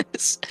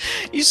 Yes.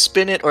 You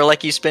spin it, or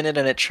like you spin it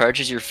and it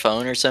charges your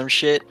phone or some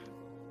shit.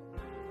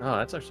 Oh,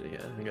 that's actually,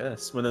 yeah, I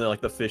guess. When then like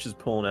the fish is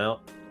pulling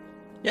out.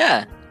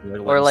 Yeah. Let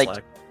Or it like,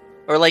 slack.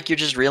 or like you're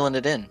just reeling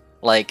it in.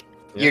 Like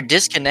Yeah. you're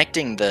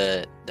disconnecting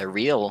the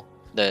reel.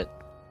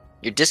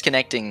 You're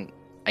disconnecting,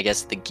 I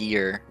guess, the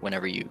gear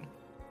whenever you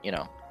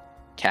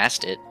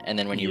cast it, and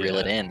then when you reel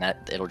it Yeah. in,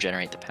 that it'll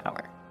generate the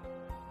power.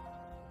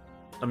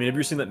 I mean, have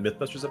you seen that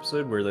Mythbusters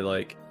episode where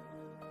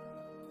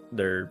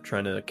they're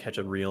trying to catch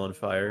a reel on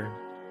fire?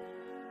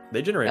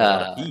 They generate a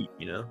lot of heat,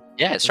 Yeah,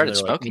 it When started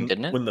they're, like, smoking,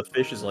 didn't it? When the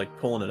fish is like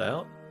pulling it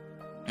out,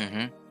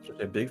 Mm-hmm.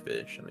 especially a big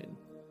fish. I mean,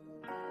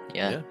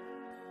 Yeah.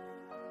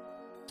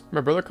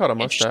 My brother caught a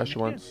Interesting mustache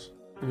idea. once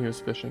when he was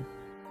fishing.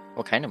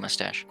 What kind of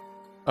mustache?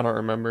 I don't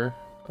remember.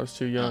 I was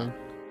too young.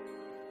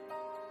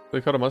 They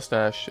caught a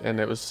mustache, and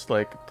it was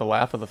like the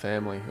laugh of the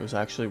family. It was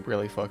actually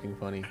really fucking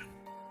funny.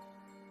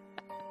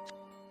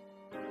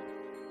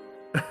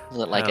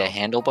 Was it like How? a What are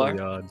handlebar?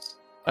 the odds?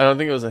 I don't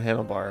think it was a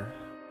handlebar.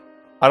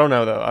 I don't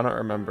know though. I don't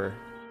remember.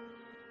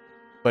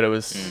 But it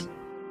was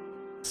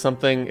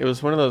something. It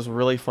was one of those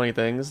really funny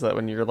things that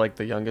when you're like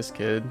the youngest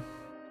kid,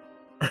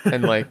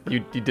 and like you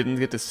didn't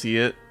get to see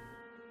it,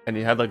 and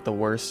you had like the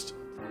worst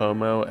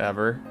FOMO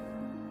ever.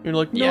 You're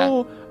like,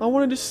 no, I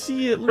wanted to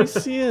see it. Let me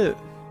see it.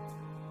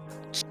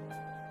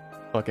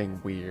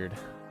 Fucking weird.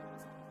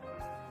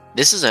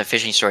 This is a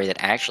fishing story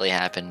that actually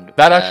happened.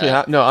 That actually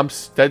happened. No, I'm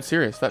dead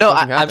serious. That No,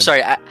 fucking happened. I'm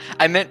sorry.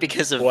 I meant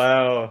because of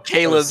Wow,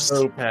 Caleb's. that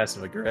was so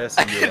passive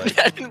aggressive. You're like,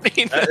 I didn't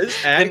mean, that is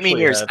I didn't mean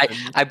actually yours. happened.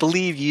 I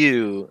believe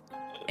you,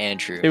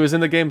 Andrew. It was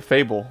in the game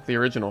Fable, the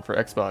original for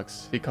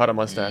Xbox. He caught a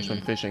mustache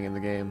when fishing in the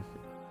game.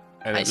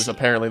 And it was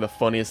apparently the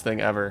funniest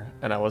thing ever,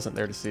 and I wasn't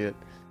there to see it.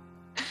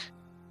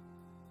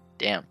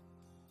 Damn.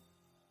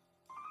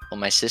 Well,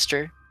 my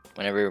sister,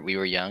 whenever we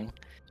were young,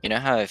 you know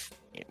how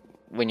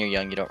when you're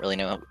young you don't really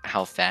know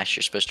how fast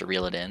you're supposed to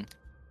reel it in.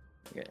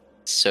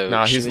 So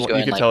Nah, she was going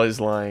you can like, tell he's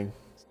lying.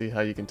 See how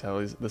you can tell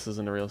this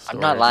isn't a real story.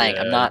 I'm not lying. Yeah,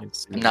 I'm you not. can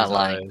see I'm not his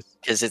lying eyes.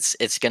 because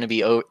it's gonna be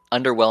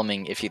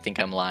underwhelming if you think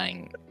I'm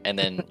lying, and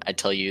then I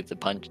tell you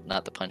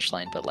not the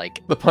punchline, but like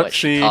The what punch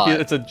she scene, caught.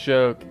 it's a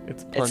joke.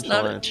 It's a It's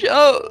not a punchline.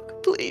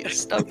 joke.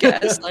 Please stop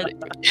gaslighting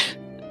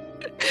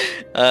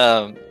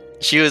me.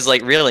 She was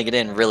like reeling it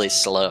in really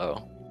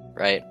slow,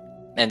 right?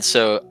 And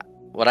so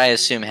what I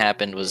assume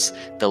happened was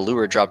the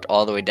lure dropped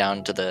all the way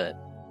down to the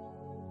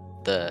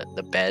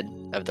bed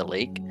of the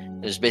lake.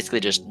 It was basically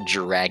just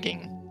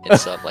dragging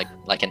itself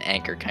like an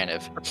anchor kind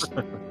of.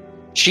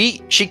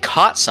 She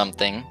caught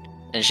something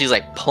and she's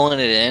like pulling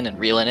it in and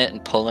reeling it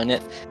and pulling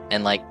it,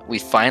 and like we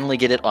finally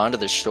get it onto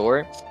the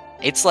shore.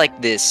 It's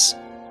like this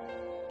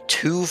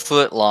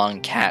 2-foot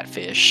long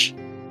catfish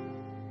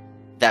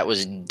that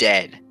was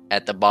dead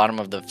at the bottom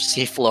of the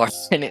seafloor,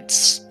 and it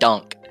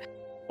stunk.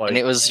 And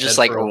it was just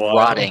dead like for a while?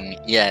 rotting.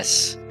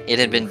 Yes, it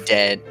had been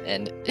dead,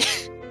 and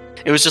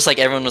it was just like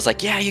everyone was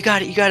like, "Yeah, you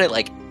got it."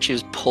 Like she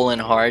was pulling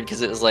hard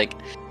because it was like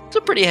it's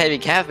a pretty heavy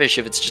catfish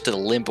if it's just a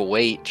limp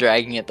weight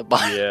dragging at the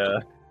bottom. Yeah.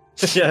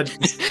 Yeah.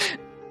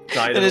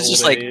 Died And of it's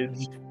just old like,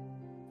 age.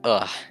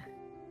 ugh,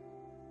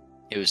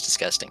 it was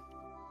disgusting.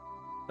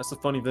 That's the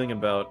funny thing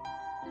about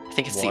I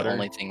think it's water. the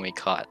only thing we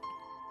caught.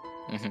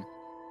 Hmm.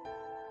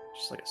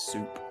 Just like a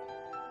soup.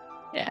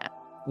 Yeah,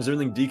 Because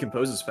everything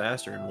decomposes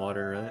faster in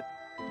water, right?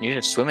 you're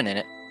just swimming in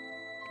it.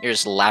 You're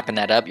just lapping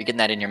that up. You're getting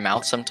that in your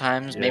mouth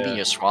sometimes. Maybe Yeah.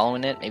 you're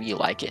swallowing it. Maybe you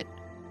like it.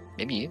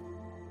 Maybe you.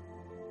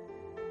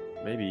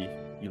 Maybe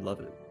you love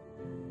it.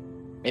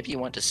 Maybe you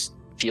want to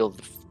feel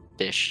the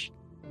fish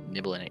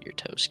nibbling at your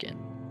toe skin.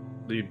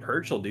 Dude,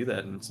 perch will do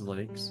that in some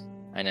lakes.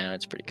 I know,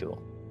 it's pretty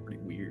cool. Pretty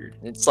weird.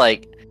 It's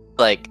like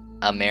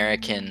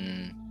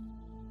American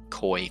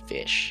koi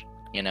fish,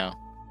 you know?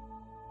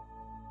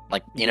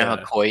 Like you know how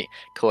Yeah.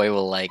 koi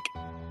will like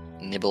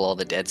nibble all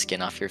the dead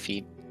skin off your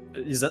feet?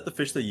 Is that the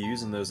fish they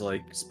use in those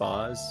like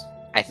spas?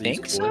 I They use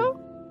think koi? so.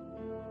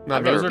 No,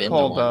 I've those never are been to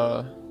called.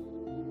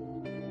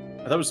 one.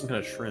 I thought it was some kind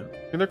of shrimp. I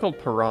think they're called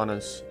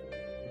piranhas.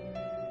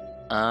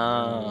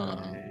 Oh.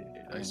 Okay,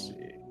 I see.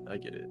 I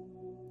get it.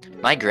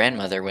 My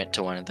grandmother went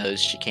to one of those.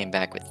 She came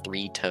back with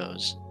 3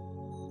 toes.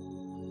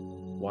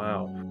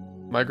 Wow.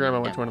 My grandma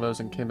went Yeah. to one of those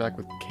and came back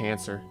with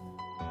cancer.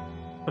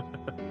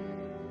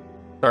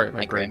 Sorry, my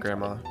My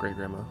great-grandma.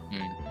 Great-grandma.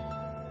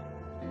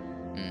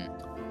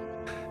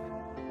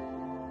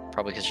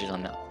 Probably because she's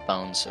on the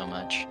phone so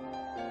much.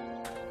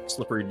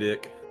 Slippery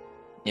Dick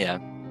Yeah.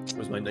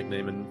 was my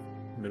nickname in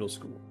middle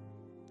school.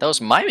 That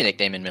was my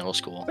nickname in middle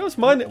school. That was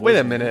mine. Wait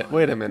a minute.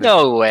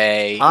 No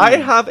way. I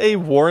have a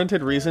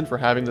warranted reason for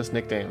having this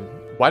nickname.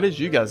 Why did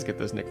you guys get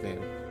this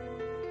nickname?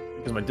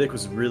 Because my dick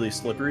was really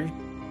slippery.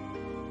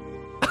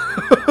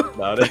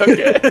 About it.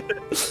 Okay.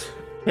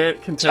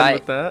 Can't contend So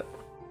with that.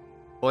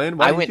 Blaine,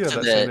 why did you have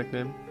that same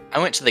nickname? I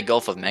went to the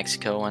Gulf of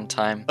Mexico one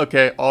time.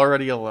 Okay,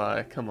 already a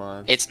lie. Come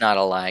on. It's not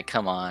a lie.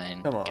 Come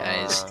on, Come on.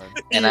 guys.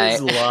 He's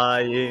And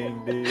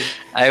lying, dude.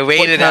 I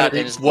waded out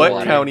into the What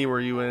water. county were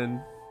you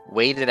in?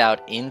 Waded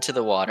out into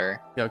the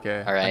water. Yeah,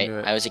 okay. All right. knew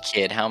it. I was a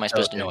kid. How am I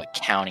supposed to Okay. know what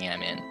county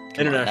I'm in?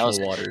 Come on,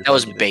 International waters. That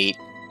was I get it. bait.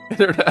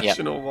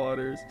 International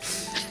waters.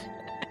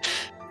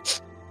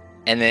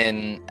 And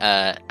then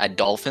a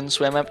dolphin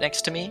swam up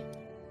next to me.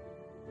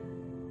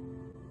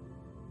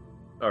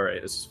 All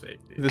right, this is fake,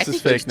 dude. This I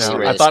is think you fake can see now.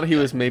 where I this thought is he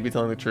going. was maybe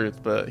telling the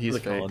truth, but he's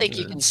Look fake. on. I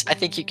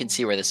think you can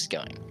see where this is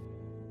going.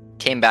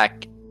 Came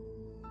back,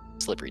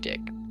 slippery dick.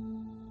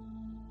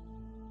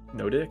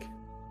 No dick?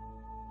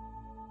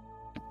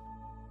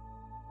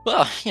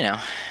 Well, you know.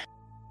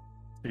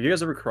 Have you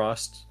guys ever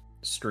crossed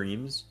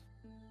streams?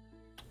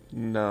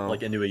 No.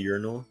 Like into a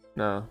urinal?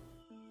 No.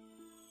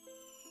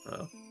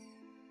 Oh.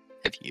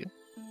 Have you?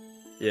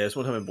 Yeah, it's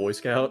one time in Boy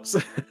Scouts.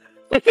 All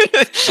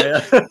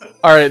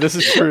right, this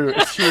is true.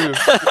 It's true.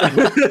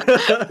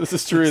 This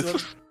is true.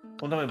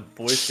 One time in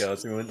Boy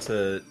Scouts, we went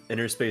to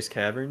Inner Space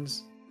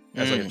Caverns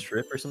as like a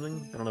trip or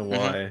something. I don't know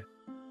why,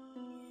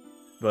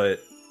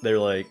 but they were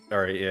like, "All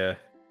right, yeah,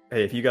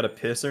 hey, if you got to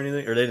piss or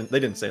anything," or they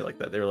didn't say it like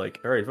that. They were like,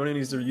 "All right, if anyone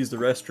needs to use the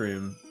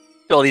restroom,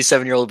 All these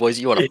 7-year-old boys,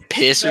 you want to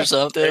piss or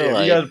something? hey, if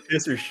Like, you got to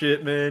piss or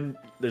shit, man,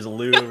 there's a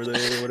loo over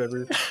there or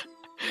whatever."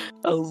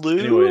 a loo?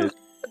 Anyways,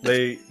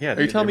 yeah.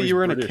 Are you telling me you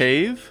were in a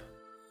cave?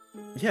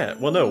 Yeah.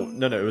 Well, no.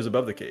 It was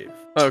above the cave.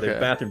 Okay. The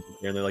bathroom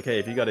there, and they're like, "Hey,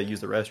 if you got to use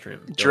the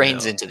restroom, go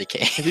Drains now." into the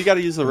cave. If you got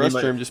to use the Me and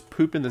my- restroom, just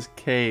poop in this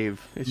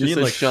cave. It's Me just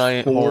and a like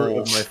giant 4 hole.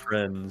 of my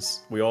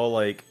friends, we all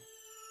like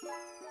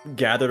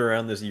gathered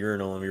around this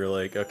urinal, and we were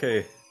like,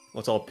 "Okay,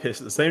 let's all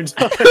piss at the same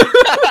time."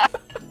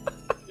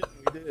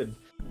 We did.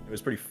 It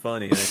was pretty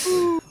funny,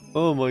 actually.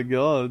 Oh my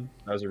god,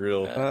 That was a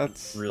real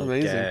that's real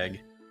amazing.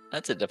 gag.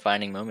 That's a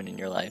defining moment in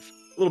your life.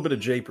 A little bit of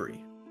japery,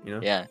 you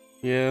know. Yeah.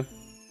 Yeah.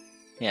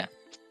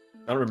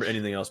 I don't remember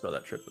anything else about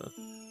that trip though.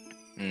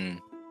 Mm.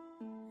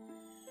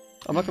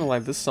 I'm not gonna lie,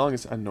 this song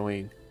is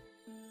annoying.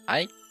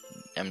 I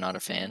am not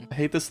a fan. I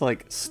hate this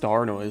like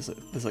star noise,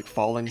 this like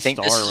falling I think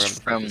star. this or is whatever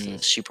the fuck this from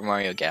is. Super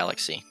Mario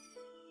Galaxy.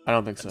 I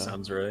don't think so. That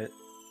sounds right.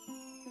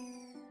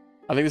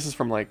 I think this is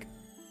from like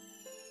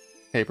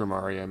Paper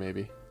Mario,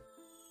 maybe,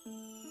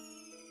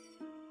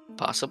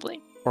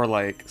 Possibly. or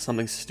like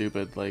something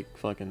stupid like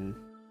fucking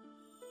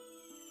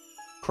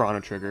Chrono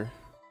Trigger.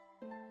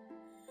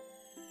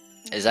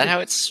 Is that how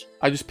it's?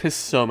 I just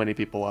pissed so many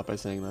people off by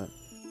saying that.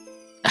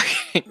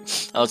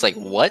 I was like,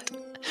 what?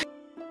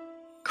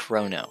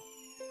 Chrono.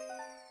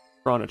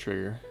 Chrono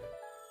Trigger.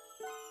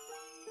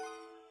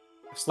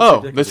 Slippery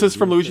Oh, Dick this a is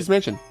from real Luigi's thing.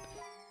 Mansion.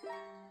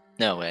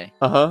 No way.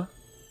 Uh-huh.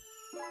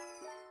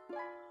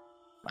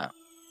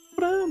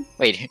 Wow.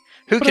 Wait,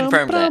 who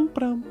confirmed that?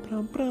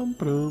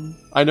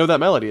 I know that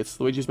melody. It's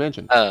Luigi's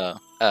Mansion. Oh.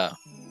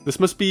 This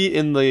must be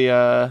in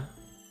the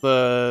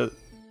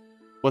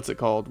what's it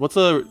called? What's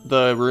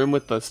the room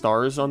with the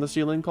stars on the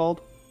ceiling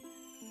called?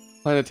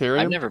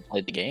 Planetarium? I've never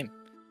played the game.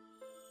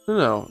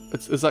 No.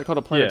 Is that called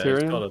a Yeah,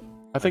 planetarium? it's called a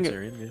I think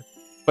planetarium, yeah.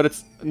 but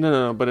it's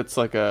no, but it's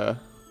like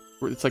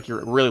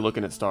you're really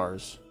looking at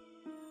stars.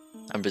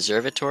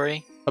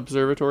 Observatory?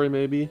 Observatory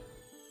maybe?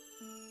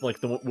 Like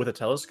the with a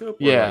telescope?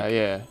 Or Yeah, like-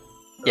 yeah.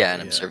 Yeah,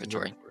 Okay, an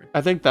observatory. I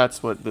think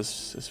that's what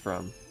this is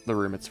from. The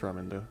room it's from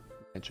in the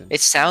mansion.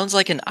 It sounds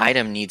like an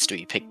item needs to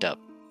be picked up,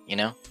 you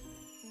know?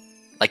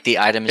 Like the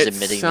item is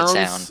emitting the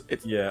sound.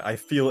 Yeah, I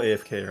feel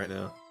AFK right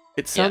now.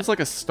 It sounds like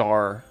a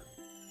star.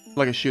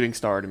 Like a shooting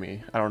star to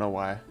me. I don't know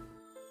why.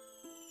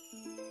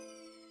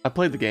 I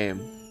played the game,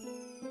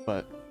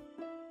 but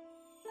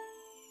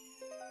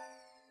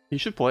you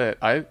should play it.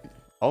 I had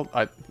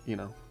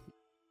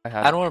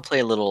I don't want to play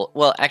a little.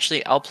 Well,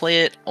 actually, I'll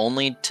play it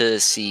only to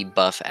see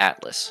Buff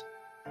Atlas.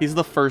 He's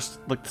the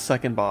the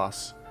second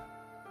boss.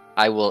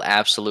 I will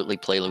absolutely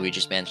play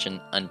Luigi's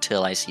Mansion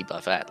until I see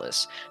Buff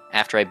Atlas.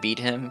 After I beat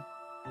him,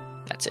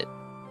 that's it.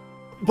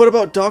 What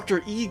about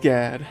Dr.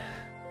 Egad?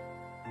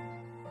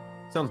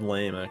 Sounds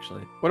lame,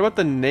 actually. What about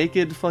the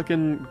naked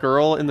fucking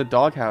girl in the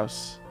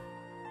doghouse?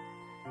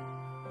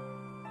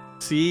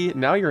 See,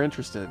 now you're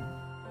interested.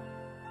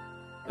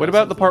 What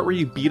about the part where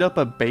you beat up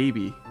a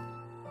baby?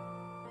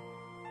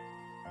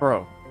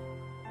 Bro.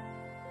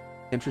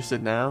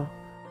 Interested now?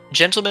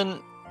 Gentlemen,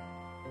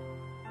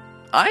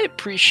 I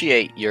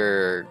appreciate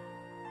your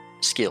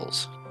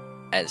skills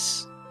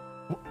as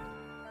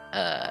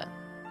a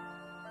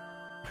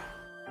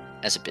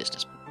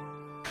businessman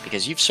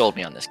because you've sold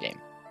me on this game.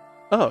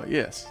 Oh,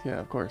 yes. Yeah,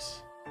 of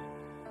course.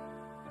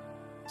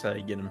 That's how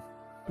you get them.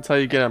 That's how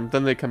you get them.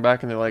 Then they come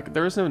back and they're like,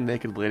 there was no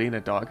naked lady in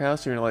a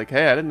doghouse. And you're like,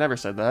 hey, I never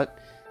said that.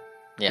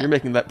 Yeah. You're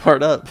making that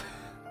part up.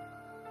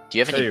 Do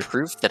you have any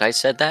proof that I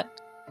said that?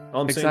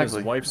 All I'm saying is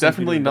Exactly. wife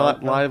Definitely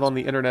not live on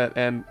the internet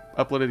and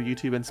uploaded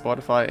to YouTube and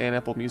Spotify and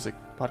Apple Music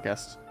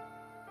podcasts.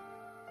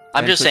 I'm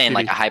And just Twitch saying, TV.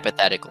 like, a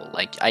hypothetical.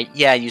 Like,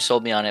 yeah, you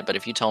sold me on it, but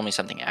if you told me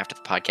something after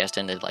the podcast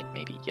ended, like,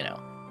 maybe,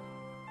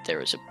 there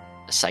was a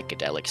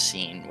psychedelic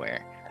scene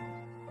where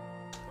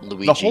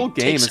Luigi The whole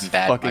game takes is some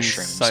bad fucking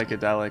mushrooms.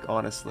 psychedelic,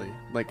 honestly.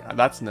 Like,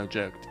 that's no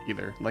joke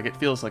either. Like, it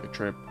feels like a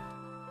trip.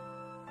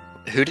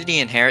 Who did he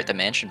inherit the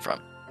mansion from?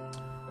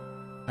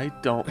 I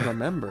don't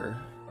remember.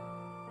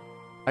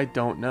 I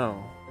don't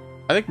know.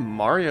 I think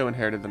Mario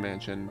inherited the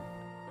mansion.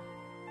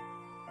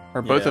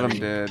 Or both of them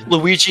did.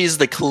 Luigi is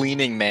the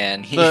cleaning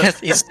man.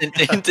 He's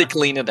sent in to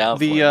clean it out.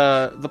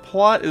 The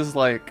plot is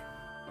like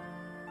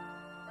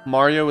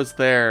Mario was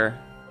there,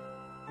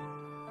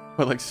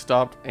 but like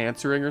stopped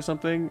answering or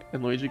something,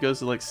 and Luigi goes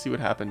to like see what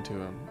happened to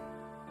him.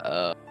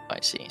 Oh, I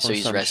see. So Or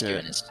he's some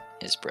rescuing shit.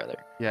 his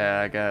brother. Yeah,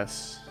 I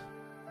guess.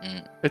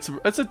 Mm.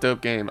 It's a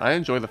dope game. I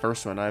enjoy the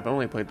first one. I've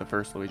only played the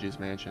first Luigi's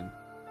Mansion.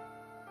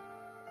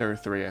 There were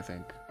 3, I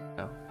think.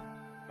 No.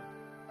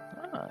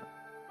 Ah.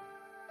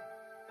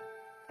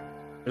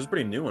 There's a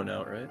pretty new one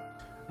out, right?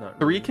 Not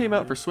 3 came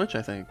out for Switch,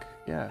 I think.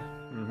 Yeah,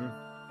 Mm-hmm.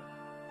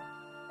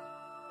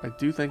 I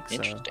do think so.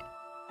 Interesting.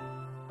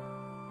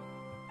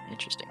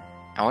 Interesting.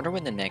 I wonder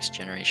when the next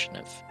generation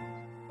of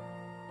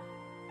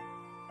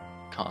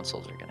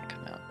consoles are gonna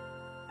come out.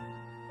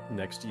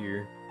 Next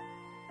year.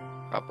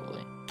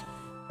 Probably.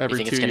 Every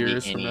think it's 2 gonna be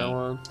years from any now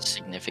on.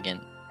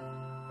 Significant.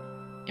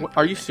 What,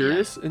 are you improvement?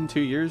 serious? In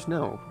 2 years?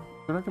 No.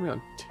 They're not coming out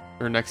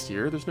or next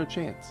year. There's no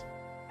chance.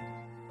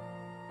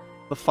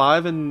 The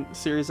 5 and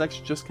Series X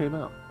just came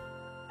out.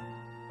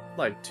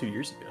 Like 2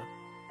 years ago.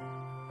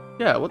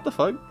 Yeah, what the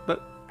fuck?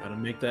 Gotta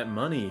make that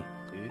money,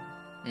 dude.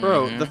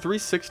 Bro, Mhm. the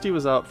 360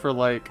 was out for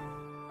like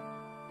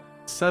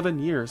 7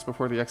 years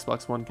before the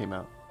Xbox One came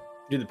out.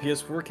 Dude, the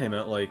PS4 came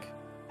out like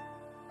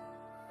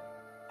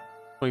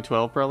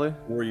 2012, probably?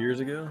 4 years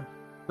ago.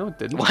 No, it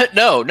didn't. What?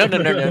 No. No, it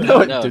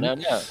no.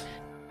 didn't.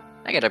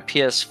 I got a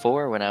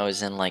PS4 when I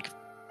was in like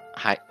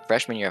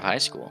freshman year of high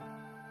school.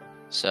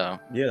 So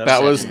Yeah,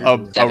 That was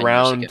 7 years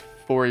around ago.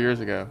 4 years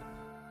ago.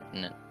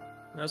 that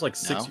was like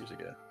 6 No. years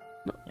ago.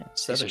 yeah,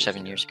 6 or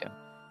 7 years ago.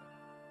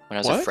 When I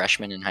was What? a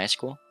freshman in high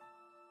school.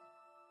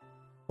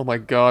 Oh my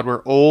god,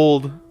 we're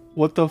old.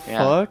 What the Yeah.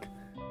 fuck?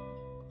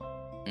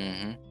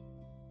 Mm-hmm.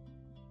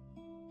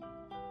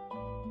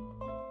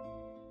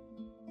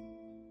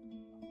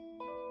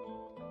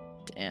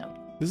 Damn.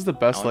 This is the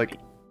best, I wanna like,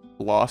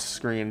 lost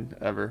screen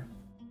ever.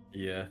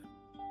 Yeah.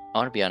 I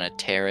want to be on a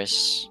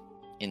terrace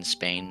in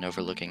Spain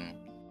overlooking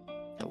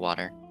the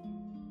water.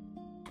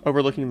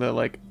 Overlooking the,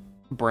 like,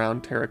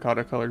 brown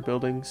terracotta colored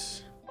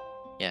buildings.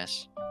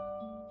 Yes.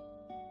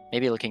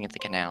 Maybe looking at the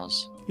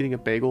canals. Eating a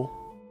bagel.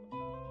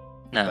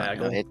 No,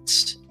 Bagel?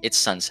 it's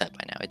sunset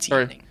by now. It's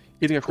Sorry. evening.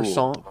 Eating a Cool.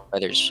 croissant.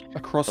 The A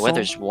croissant.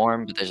 weather's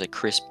warm, but there's a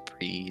crisp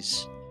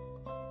breeze.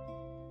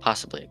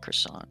 Possibly a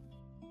croissant.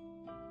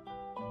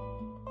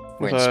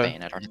 We're in With a-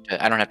 Spain.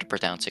 I don't have to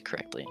pronounce it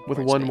correctly. With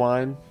We're in one Spain.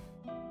 wine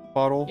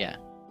bottle. Yeah.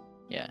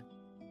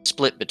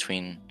 Split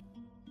between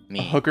A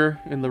me hooker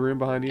in the room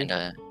behind you. and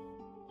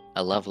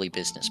a lovely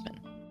businessman.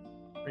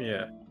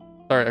 Yeah.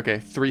 Sorry, okay.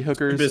 3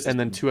 hookers and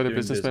then businessmen 2 other doing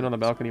businessmen on the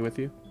business. balcony with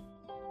you.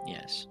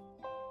 Yes.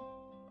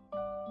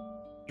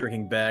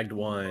 Drinking bagged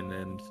wine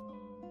and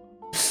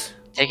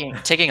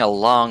Taking a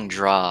long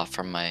draw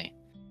from my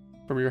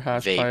From your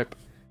hash Vape. pipe.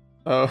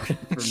 Oh.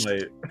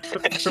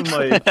 from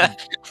my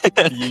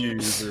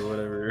views or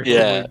whatever.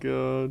 Yeah.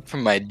 Oh my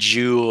from my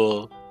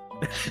jewel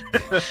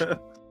god.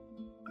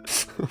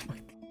 Oh my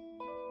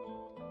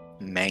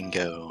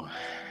mango.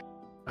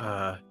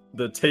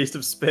 The taste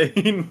of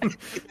Spain.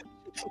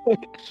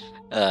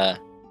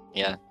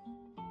 Yeah.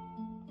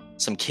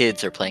 Some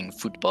kids are playing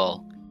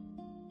football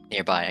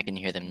nearby. I can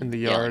hear them In the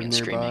yelling yard and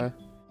nearby. screaming.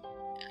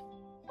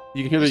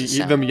 You can hear There's a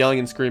sound. them yelling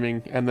and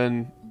screaming, and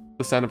then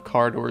the sound of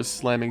car doors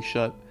slamming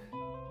shut.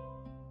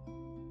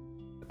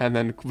 And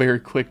then very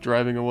quick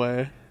driving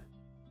away.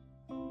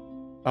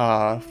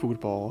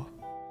 Football.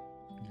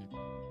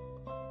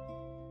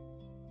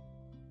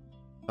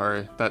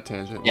 Sorry, that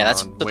tangent. Yeah, went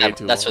that's on what way that,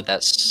 too that's long. what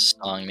that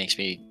song makes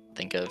me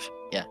think of.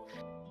 Yeah.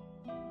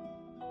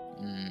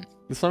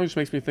 The song just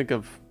makes me think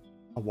of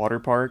a water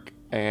park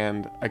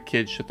and a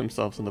kid shit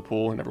themselves in the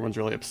pool, and everyone's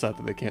really upset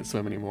that they can't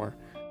swim anymore.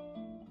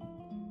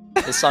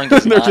 This song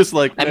does They're not. just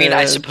like, I mean, I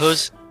 "Man."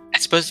 suppose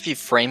if you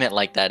frame it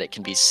like that, it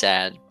can be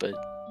sad, but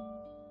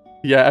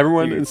Yeah,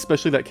 everyone, Dude.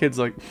 especially that kid's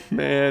like,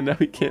 man, now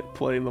we can't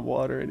play in the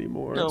water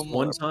anymore. No.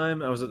 One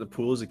time I was at the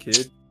pool as a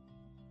kid,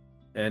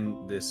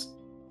 and this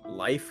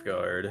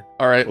lifeguard.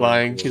 All right, quote,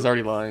 lying. unquote- He's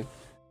already lying.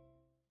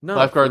 No,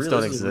 Lifeguards for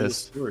real, don't this is a real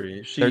exist.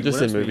 story. She They're just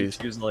went in up to me, movies.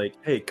 She was like,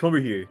 "Hey, come over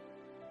here,"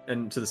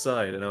 and to the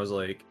side, and I was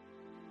like,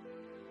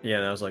 "Yeah,"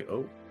 and I was like,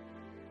 "Oh."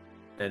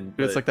 And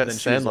Dude, it's but like that then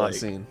she was Sandlot like-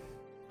 scene.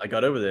 I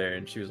got over there,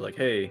 and she was like,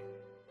 "Hey,"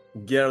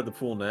 get out of the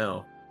pool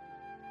now.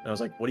 And I was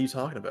like, what are you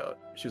talking about?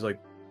 She was like,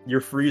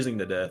 you're freezing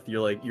to death.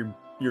 You're like, your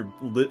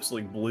lips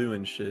like blue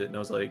and shit. And I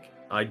was like,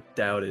 I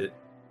doubt it.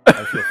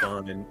 I feel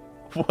fine.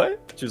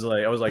 What? She was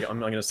like, I was like, I'm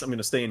gonna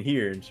stay in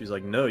here. And she's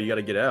like, no, you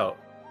gotta get out.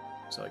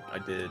 So I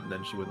did, and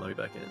then she wouldn't let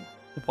me back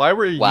in. Why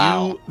were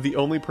Wow. you the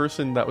only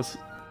person that was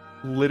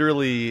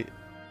literally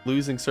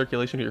losing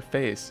circulation to your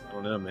face? I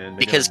don't know, man.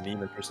 Maybe Because- I'm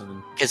anemic or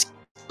something. Because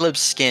Caleb's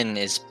skin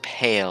is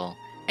pale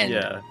and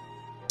Yeah.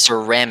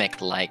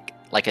 ceramic like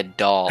a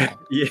doll.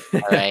 Yeah.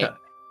 Alright.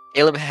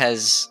 Caleb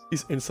has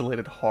He's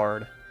insulated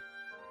hard.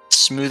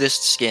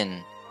 smoothest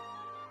skin,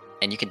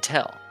 and you can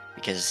tell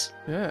because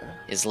Yeah.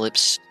 his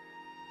lips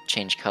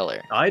change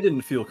color I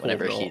didn't feel cold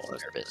whenever at all. he's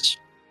nervous.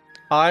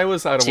 I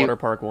was at a See- water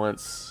park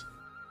once,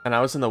 and I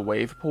was in the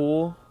wave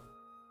pool.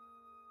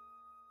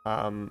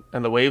 And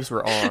the waves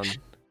were on.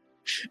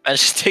 I was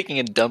just taking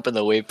a dump in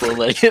the wave pool,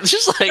 like it's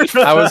just like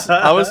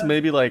I was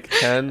maybe like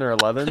 10 or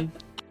 11,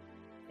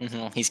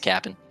 he's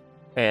capping.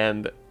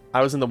 and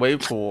I was in the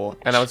wave pool,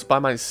 and I was by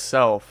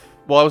myself.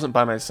 Well, I wasn't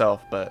by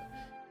myself, but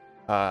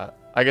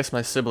I guess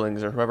my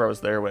siblings or whoever I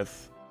was there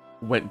with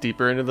went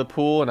deeper into the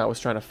pool, and I was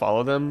trying to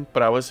follow them,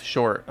 but I was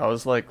short. I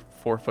was like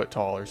 4 foot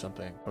tall or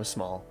something. I was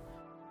small.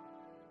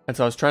 And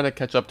so I was trying to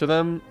catch up to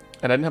them,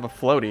 and I didn't have a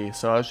floaty,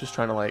 so I was just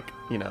trying to, like,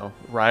 you know,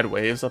 ride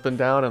waves up and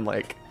down and,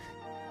 like,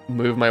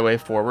 move my way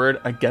forward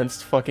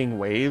against fucking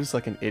waves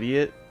like an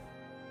idiot.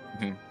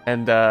 Mhm.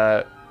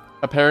 And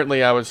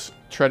apparently I was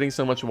treading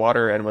so much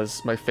water and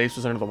my face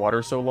was under the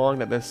water so long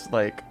that this,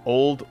 like,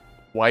 old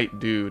white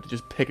dude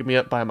just picked me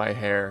up by my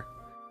hair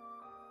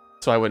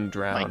so I wouldn't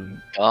drown.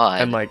 My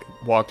God. And, like,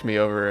 walked me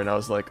over, and I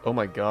was like, oh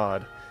my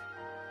god.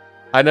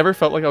 I never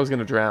felt like I was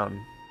gonna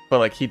drown. But,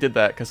 like, he did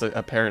that because it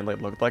apparently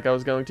looked like I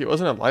was going to. It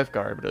wasn't a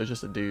lifeguard, but it was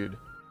just a dude.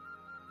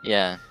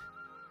 Yeah.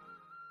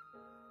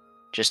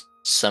 Just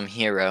some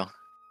hero.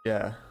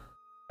 Yeah.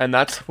 And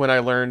that's when I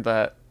learned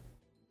that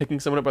picking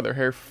someone up by their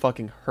hair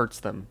fucking hurts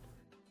them.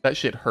 That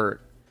shit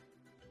hurt.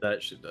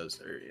 That shit does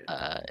hurt.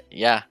 Yeah.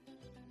 Yeah.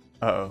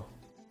 Uh-oh.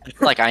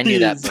 Like I knew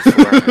that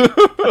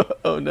before.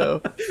 Oh,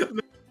 no.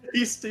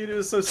 He's dude, it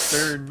was so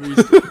stern.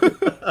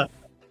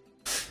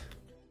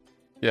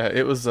 Yeah,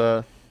 it was,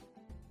 that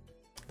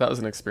was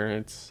an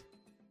experience.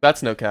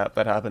 That's no cap.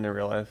 That happened in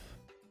real life.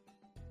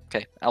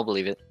 Okay, I'll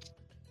believe it.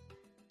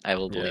 I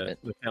will believe it.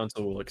 The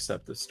council will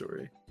accept this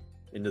story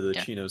into the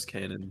Yeah. Chino's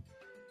canon.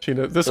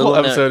 Chino, this Well, whole no.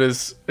 episode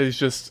is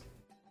just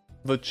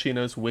the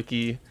Chino's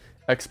wiki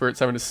experts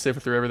having to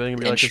sift through everything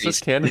and be like, is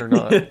this Entries. canon or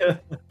not?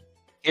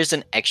 Here's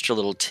an extra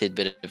little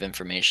tidbit of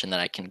information that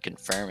I can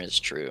confirm is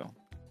true.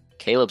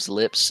 Caleb's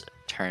lips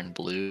turn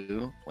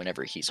blue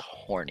whenever he's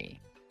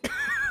horny.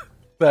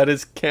 That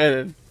is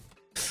canon.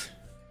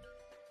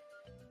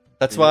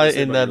 That's You know what why they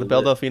say in about the your Belle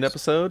lips? Delphine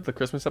episode, the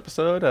Christmas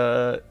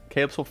episode,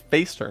 Caleb's whole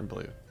face turned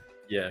blue.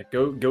 Yeah,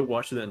 go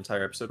watch that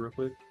entire episode real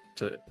quick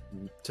to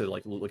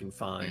like look and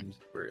find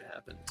where it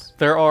happens.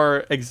 There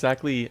are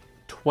exactly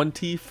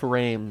 20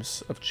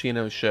 frames of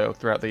Chino's show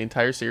throughout the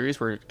entire series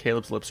where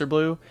Caleb's lips are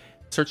blue.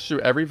 Search through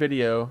every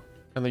video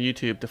on the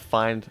YouTube to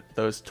find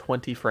those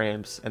 20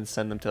 frames and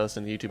send them to us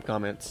in the YouTube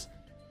comments,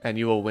 and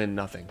you will win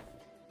nothing.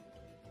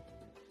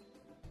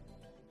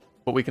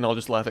 But we can all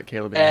just laugh at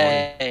Caleb being horny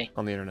Hey,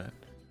 on the internet.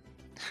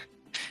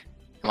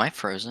 am I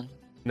frozen?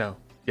 No.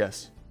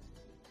 Yes.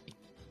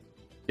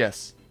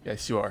 Yes.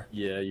 Yes, you are.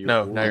 Yeah, you.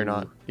 No, now you're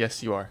not.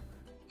 Yes, you are.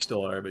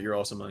 Still are, but you're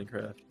also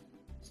Minecraft.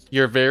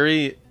 You're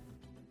very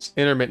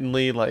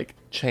intermittently, like,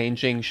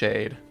 changing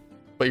shade,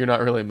 but you're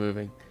not really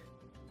moving.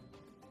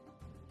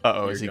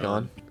 Uh-oh, You're is he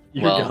gone?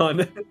 You're Well-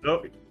 gone.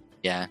 Oh,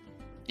 Yeah.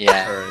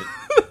 Yeah. all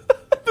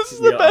right. This is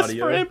The the best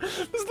audio. frame.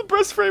 This is the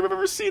best frame I've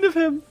ever seen of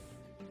him.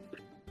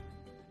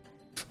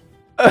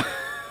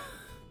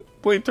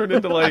 Blaine turned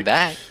into I'm like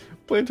back.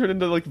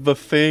 the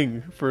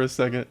Thing for a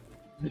second.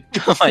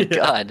 Oh my Yeah.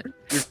 God.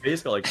 Your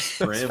face got like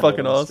scrambled.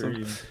 fucking on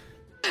awesome. stream.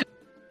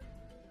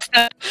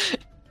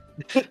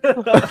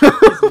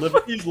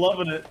 He's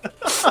loving it.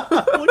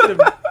 Look at him.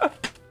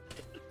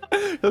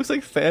 It looks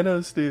like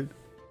Thanos, dude.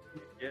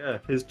 Yeah,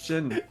 his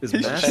chin is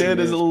His massive. chin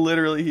is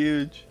literally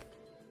huge.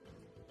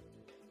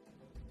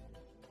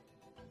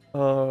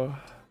 Oh,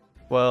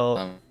 well,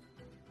 Um,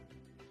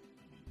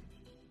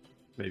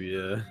 Maybe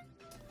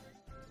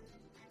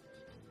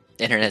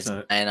internet's It's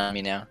not- dying on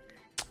me now.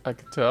 I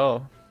could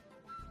tell.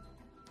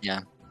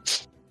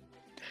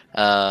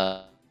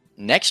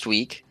 Next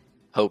week,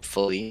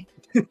 hopefully,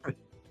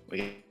 we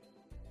get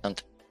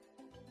something.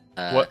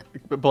 What,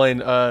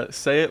 Blaine?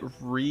 Say it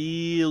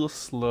real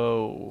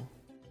slow.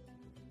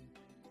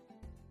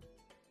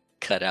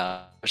 Cut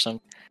out or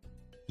something.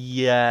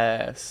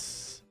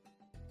 Yes.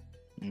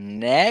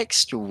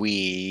 Next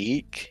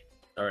week,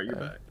 All right, you're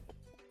back.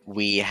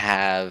 we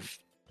have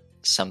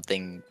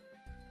something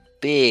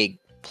big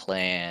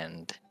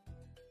planned.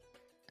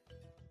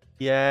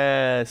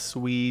 Yes,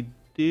 we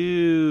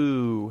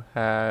do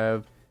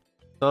have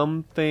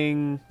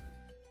something.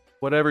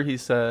 Whatever he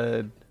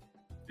said.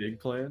 Big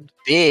planned.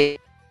 Big.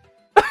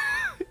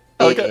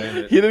 Oh, Damn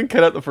it. he didn't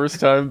cut out the first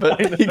time, but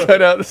I he know.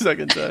 cut out the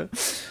second time.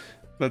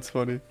 That's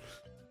funny.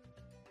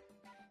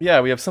 Yeah,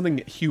 we have something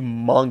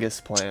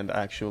humongous planned,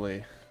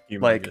 actually.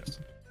 Like, Humongous.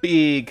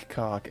 big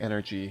cock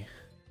energy.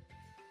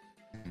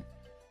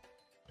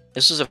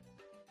 This was a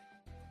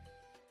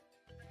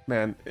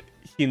Man,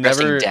 he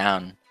pressing never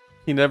down.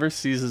 he never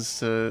ceases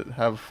to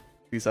have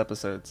these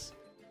episodes.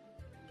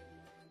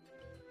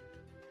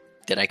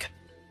 Did I cut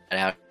it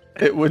out?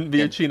 It wouldn't be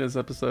Yeah. a China's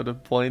episode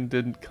if Blaine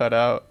didn't cut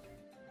out.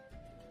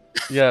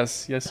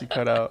 Yes, you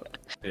cut out.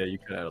 Yeah, you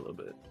cut out a little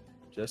bit.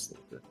 Just a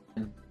little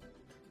bit.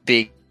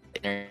 Big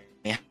energy.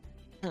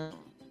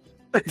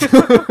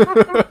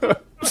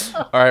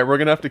 Alright, we're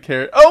gonna have to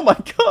carry. Oh my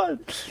god!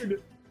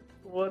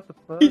 What the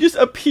fuck? He just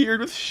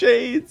appeared with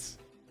shades!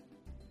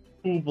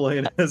 Cool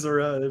Blaine has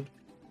arrived.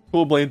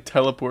 Cool Blaine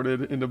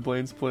teleported into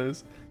Blaine's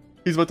place.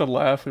 He's about to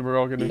laugh and we're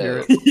all gonna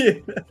hear it. Yeah.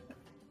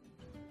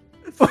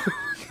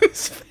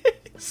 His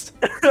face!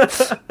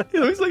 He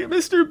looks like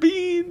Mr.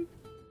 Bean!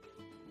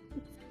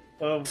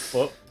 Less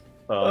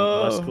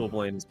Cool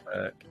Blaine's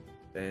back.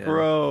 Damn.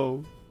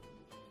 Bro.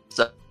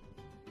 So,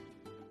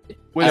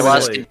 Wait I a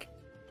lost minute.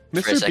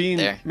 him for a Mr. second Bean.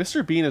 there.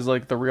 Mr. Bean is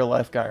like the real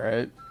life guy,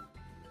 right?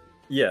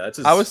 Yeah, it's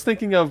his... I was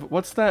thinking of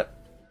what's that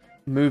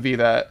movie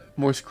that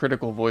most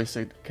critical voiced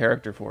a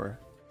character for?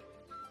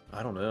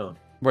 I don't know.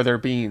 Where they're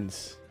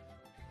beans.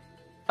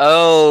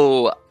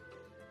 oh,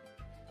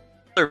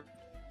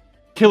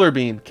 Killer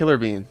Bean.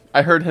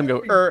 I heard him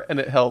go and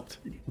it helped.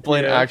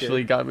 Blaine Yeah, okay.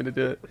 actually got me to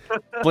do it.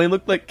 Blaine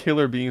looked like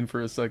Killer Bean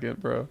for a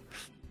second, bro.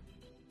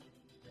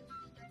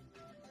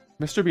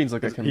 Mr. Bean's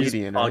like a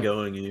comedian, He's right?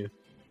 going you.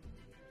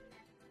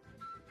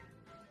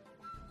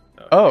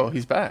 Oh,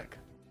 he's back.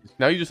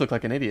 Now you just look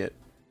like an idiot.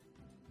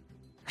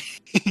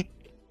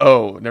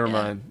 Oh, never Yeah.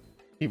 mind.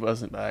 He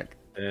wasn't back.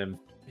 And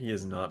he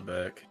is not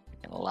back.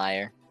 a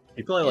liar.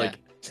 He probably Yeah. like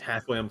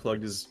halfway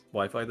unplugged his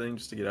Wi-Fi thing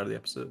just to get out of the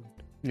episode.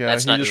 Yeah,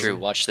 That's he not just- true.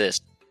 Watch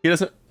this. He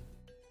doesn't.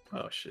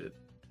 Oh shit.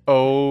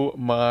 Oh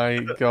my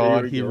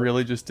god, we he go.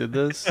 really just did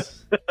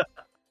this?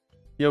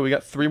 Yo, we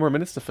got 3 more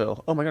minutes to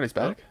fill. Oh my god, he's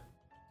back?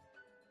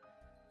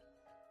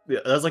 Yeah,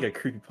 that's like a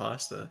creepy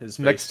pasta. His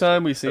Next face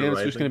time we see him, it's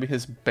just writhing. gonna be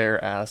his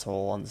bare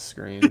asshole on the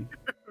screen.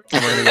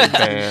 And we're gonna get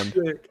banned.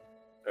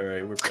 All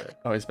right, we're back.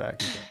 Oh, he's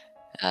back.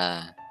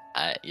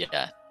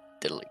 Yeah,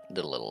 did a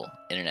little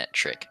internet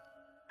trick.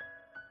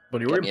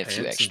 But you Got wearing me a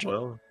few pants as extra.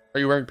 well. Are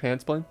you wearing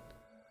pants, Blaine?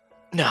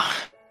 No,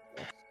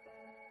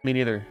 Me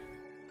neither.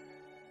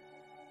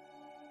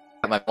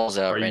 got my balls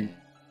out Are you-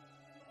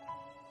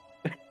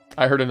 right.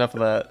 I heard enough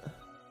of that.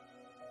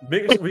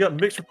 We got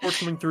mixed reports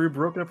coming through,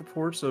 broken up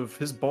reports of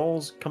his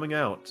balls coming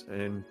out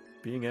and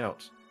being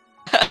out.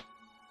 Yeah.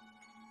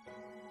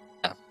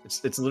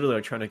 It's literally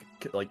like trying to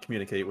like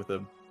communicate with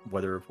a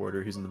weather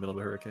reporter who's in the middle of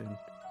a hurricane.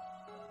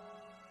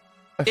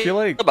 I feel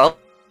like. About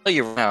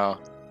you now,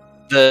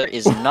 the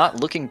is not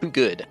looking too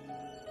good.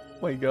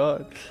 Oh my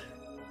god.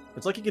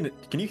 It's like you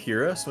can you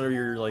hear us whenever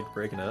you're like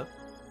breaking up?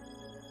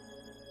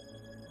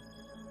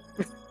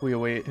 We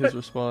await his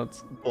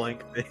response.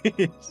 Blank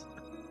face.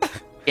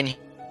 Can you...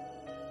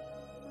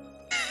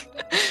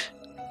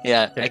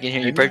 yeah, I can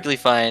hear you perfectly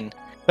fine.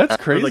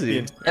 That's For, like, the crazy.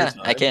 entire Yeah,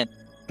 I time. can.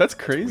 That's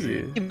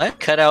crazy. You might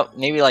cut out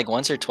maybe like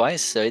once or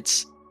twice, so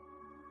it's.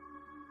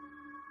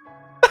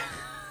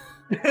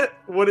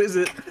 What is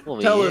it? Well,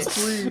 Tell yeah. us,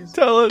 please.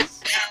 Tell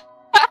us.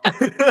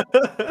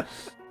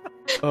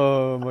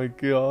 Oh my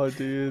god,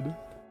 dude.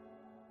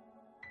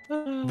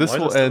 This Why is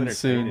will it so end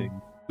soon.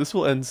 entertaining? This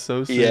will end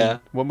so soon. Yeah.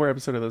 One more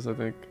episode of this, I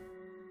think.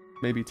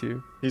 Maybe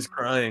 2. He's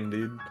crying,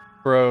 dude.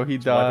 Bro, he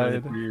He's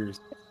wiping died. his tears.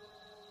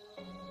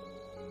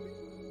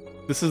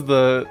 This is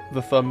the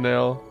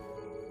thumbnail.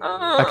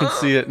 I can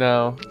see it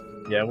now.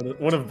 Yeah,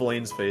 one of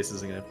Blaine's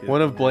faces is gonna be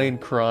One of Blaine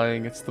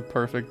crying. It's the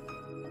perfect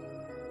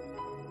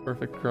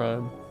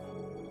crime.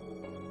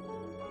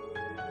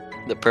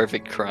 The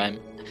perfect crime.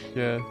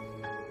 Yeah.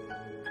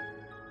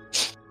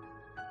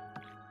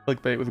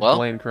 Clickbait with Well-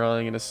 Blaine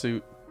crying in a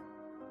suit.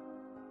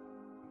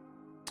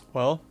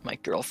 Well, My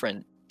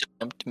girlfriend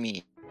dumped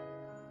me.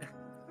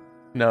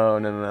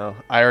 no.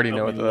 I already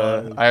know what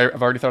Nobody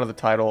I've already thought of the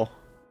title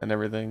and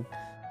everything.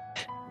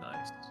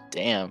 Nice.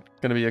 Damn. It's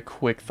gonna be a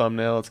quick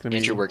thumbnail. It's gonna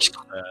Andrew be works.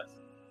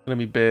 gonna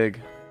be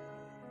big.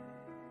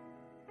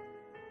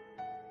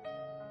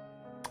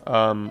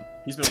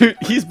 Dude,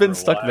 he's been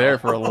stuck there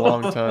for a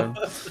long time.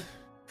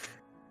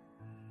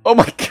 Oh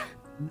my god,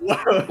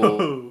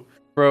 Whoa.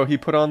 bro! He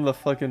put on the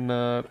fucking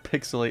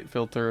pixelate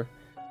filter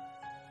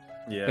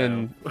Yeah.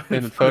 in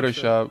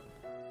Photoshop.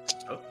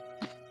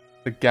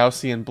 The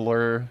Gaussian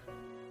blur.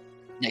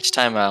 Next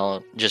time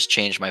I'll just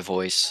change my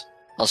voice.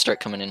 I'll start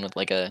coming in with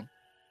like a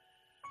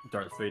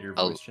Darth Vader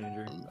Oh. voice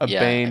changer. A Yeah,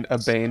 Bane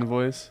it's-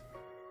 voice.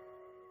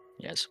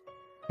 yes.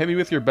 Hit me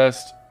with your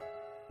best.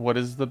 What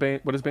does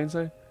Bane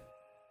say?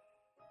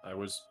 I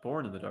was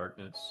born in the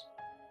darkness.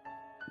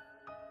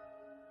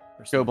 Or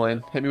Go, something.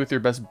 Blaine. Hit me with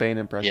your best Bane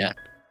impression. Yeah.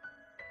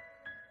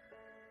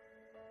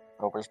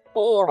 I was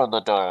born in the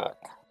dark,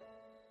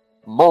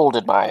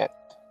 molded by it.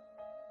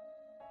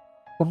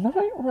 The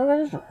night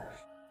rises.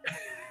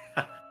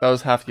 That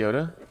was half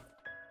Yoda.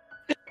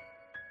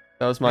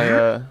 That was my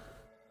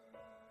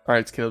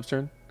Alright, it's Caleb's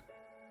turn.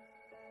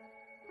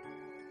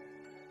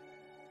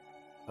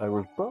 I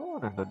was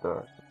born in the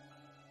dark.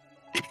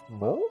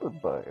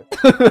 Molded by it.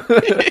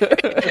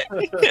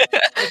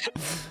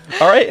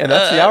 All right, and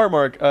that's the hour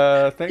mark.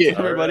 Thanks Yeah.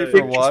 everybody Alright.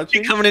 for It's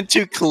watching. coming in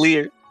too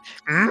clear.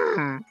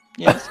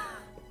 Yes.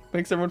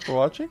 Thanks everyone for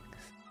watching.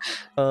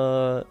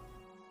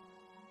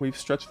 We've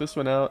stretched this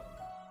one out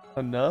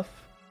enough.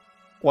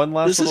 One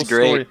last This is little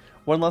great. story.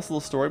 One last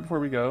little story before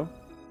we go.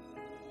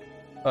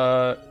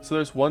 So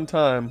there's one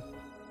time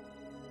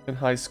in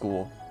high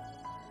school.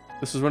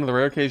 This was one of the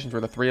rare occasions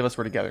where the three of us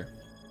were together.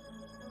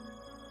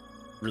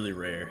 Really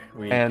rare.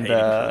 We And, hated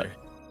each other.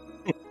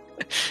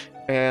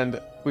 And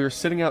we were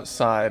sitting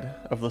outside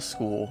of the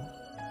school.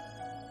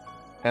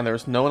 And there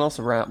was no one else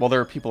around. Well, there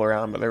were people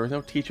around, but there was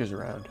no teachers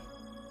around.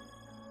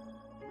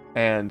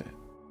 And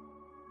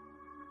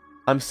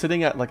I'm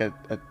sitting at like a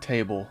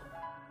table,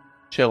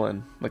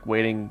 chilling, like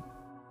waiting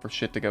for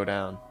shit to go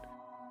down.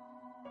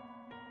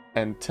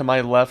 And to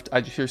my left,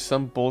 I just hear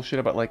some bullshit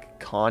about like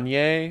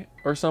Kanye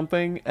or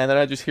something, and then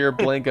I just hear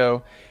Blaine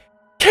go,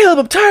 "Caleb,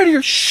 I'm tired of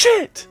your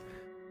shit!"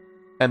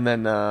 And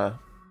then,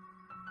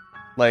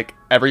 like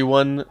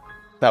everyone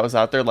that was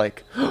out there,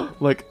 like,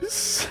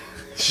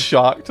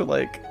 shocked,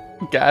 like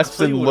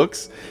gasps and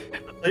looks,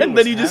 and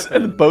then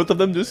and both of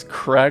them just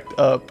cracked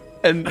up,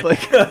 and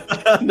like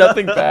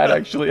nothing bad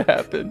actually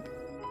happened.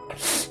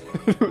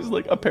 It was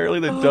like apparently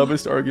the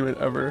dumbest argument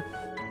ever.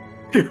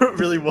 It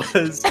really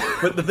was.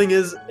 But the thing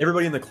is,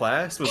 everybody in the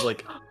class was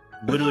like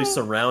literally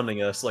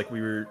surrounding us like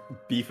we were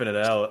beefing it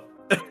out.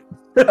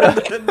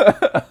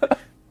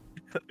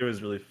 It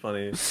was really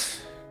funny.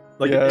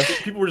 Like, Yeah.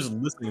 people were just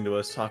listening to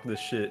us talk this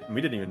shit, and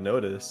we didn't even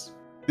notice.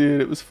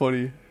 Dude, it was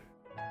funny.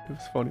 It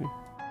was funny.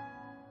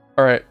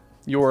 Alright,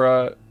 your,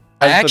 I as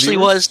the actually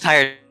viewer- was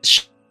tired of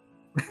shit.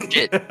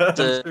 I'm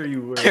To sure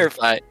you were.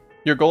 clarify.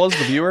 Your goal as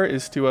the viewer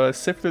is to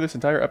sift through this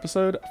entire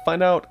episode,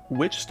 find out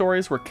which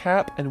stories were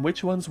cap and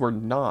which ones were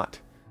not.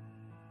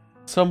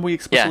 Some we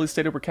explicitly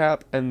stated were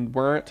cap and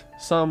weren't.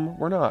 Some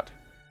were not.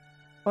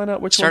 Find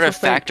out which Start ones a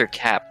were fake. factor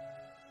cap.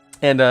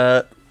 And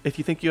if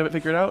you think you have it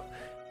figured out,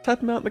 type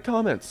them out in the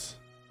comments.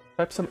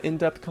 Type some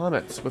in-depth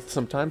comments with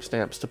some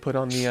timestamps to put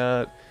on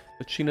the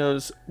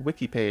Chino's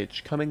wiki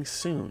page coming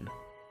soon.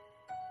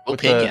 We'll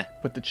with pin the ya.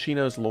 with the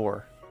Chino's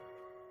lore.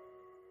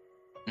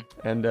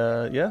 And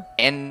yeah.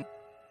 And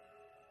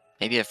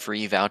maybe a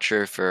free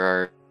voucher for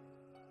our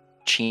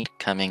cheat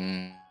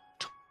coming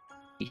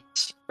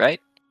tweets, right?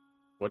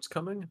 What's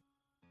coming?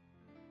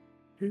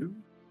 Who?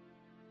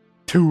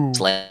 Two.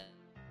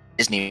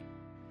 Disney.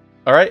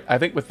 All right, I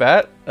think with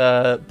that,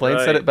 Blaine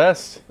said Right. it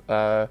best.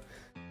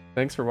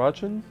 Thanks for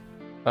watching.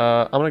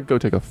 I'm gonna go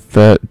take a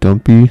fat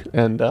dumpy,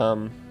 and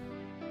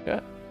yeah,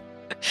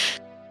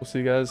 we'll see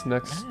you guys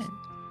next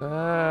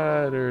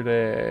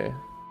Saturday at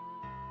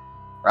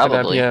 9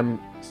 Probably. p.m.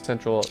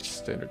 Central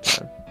Standard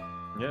Time.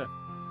 Yeah.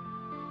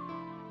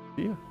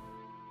 See ya.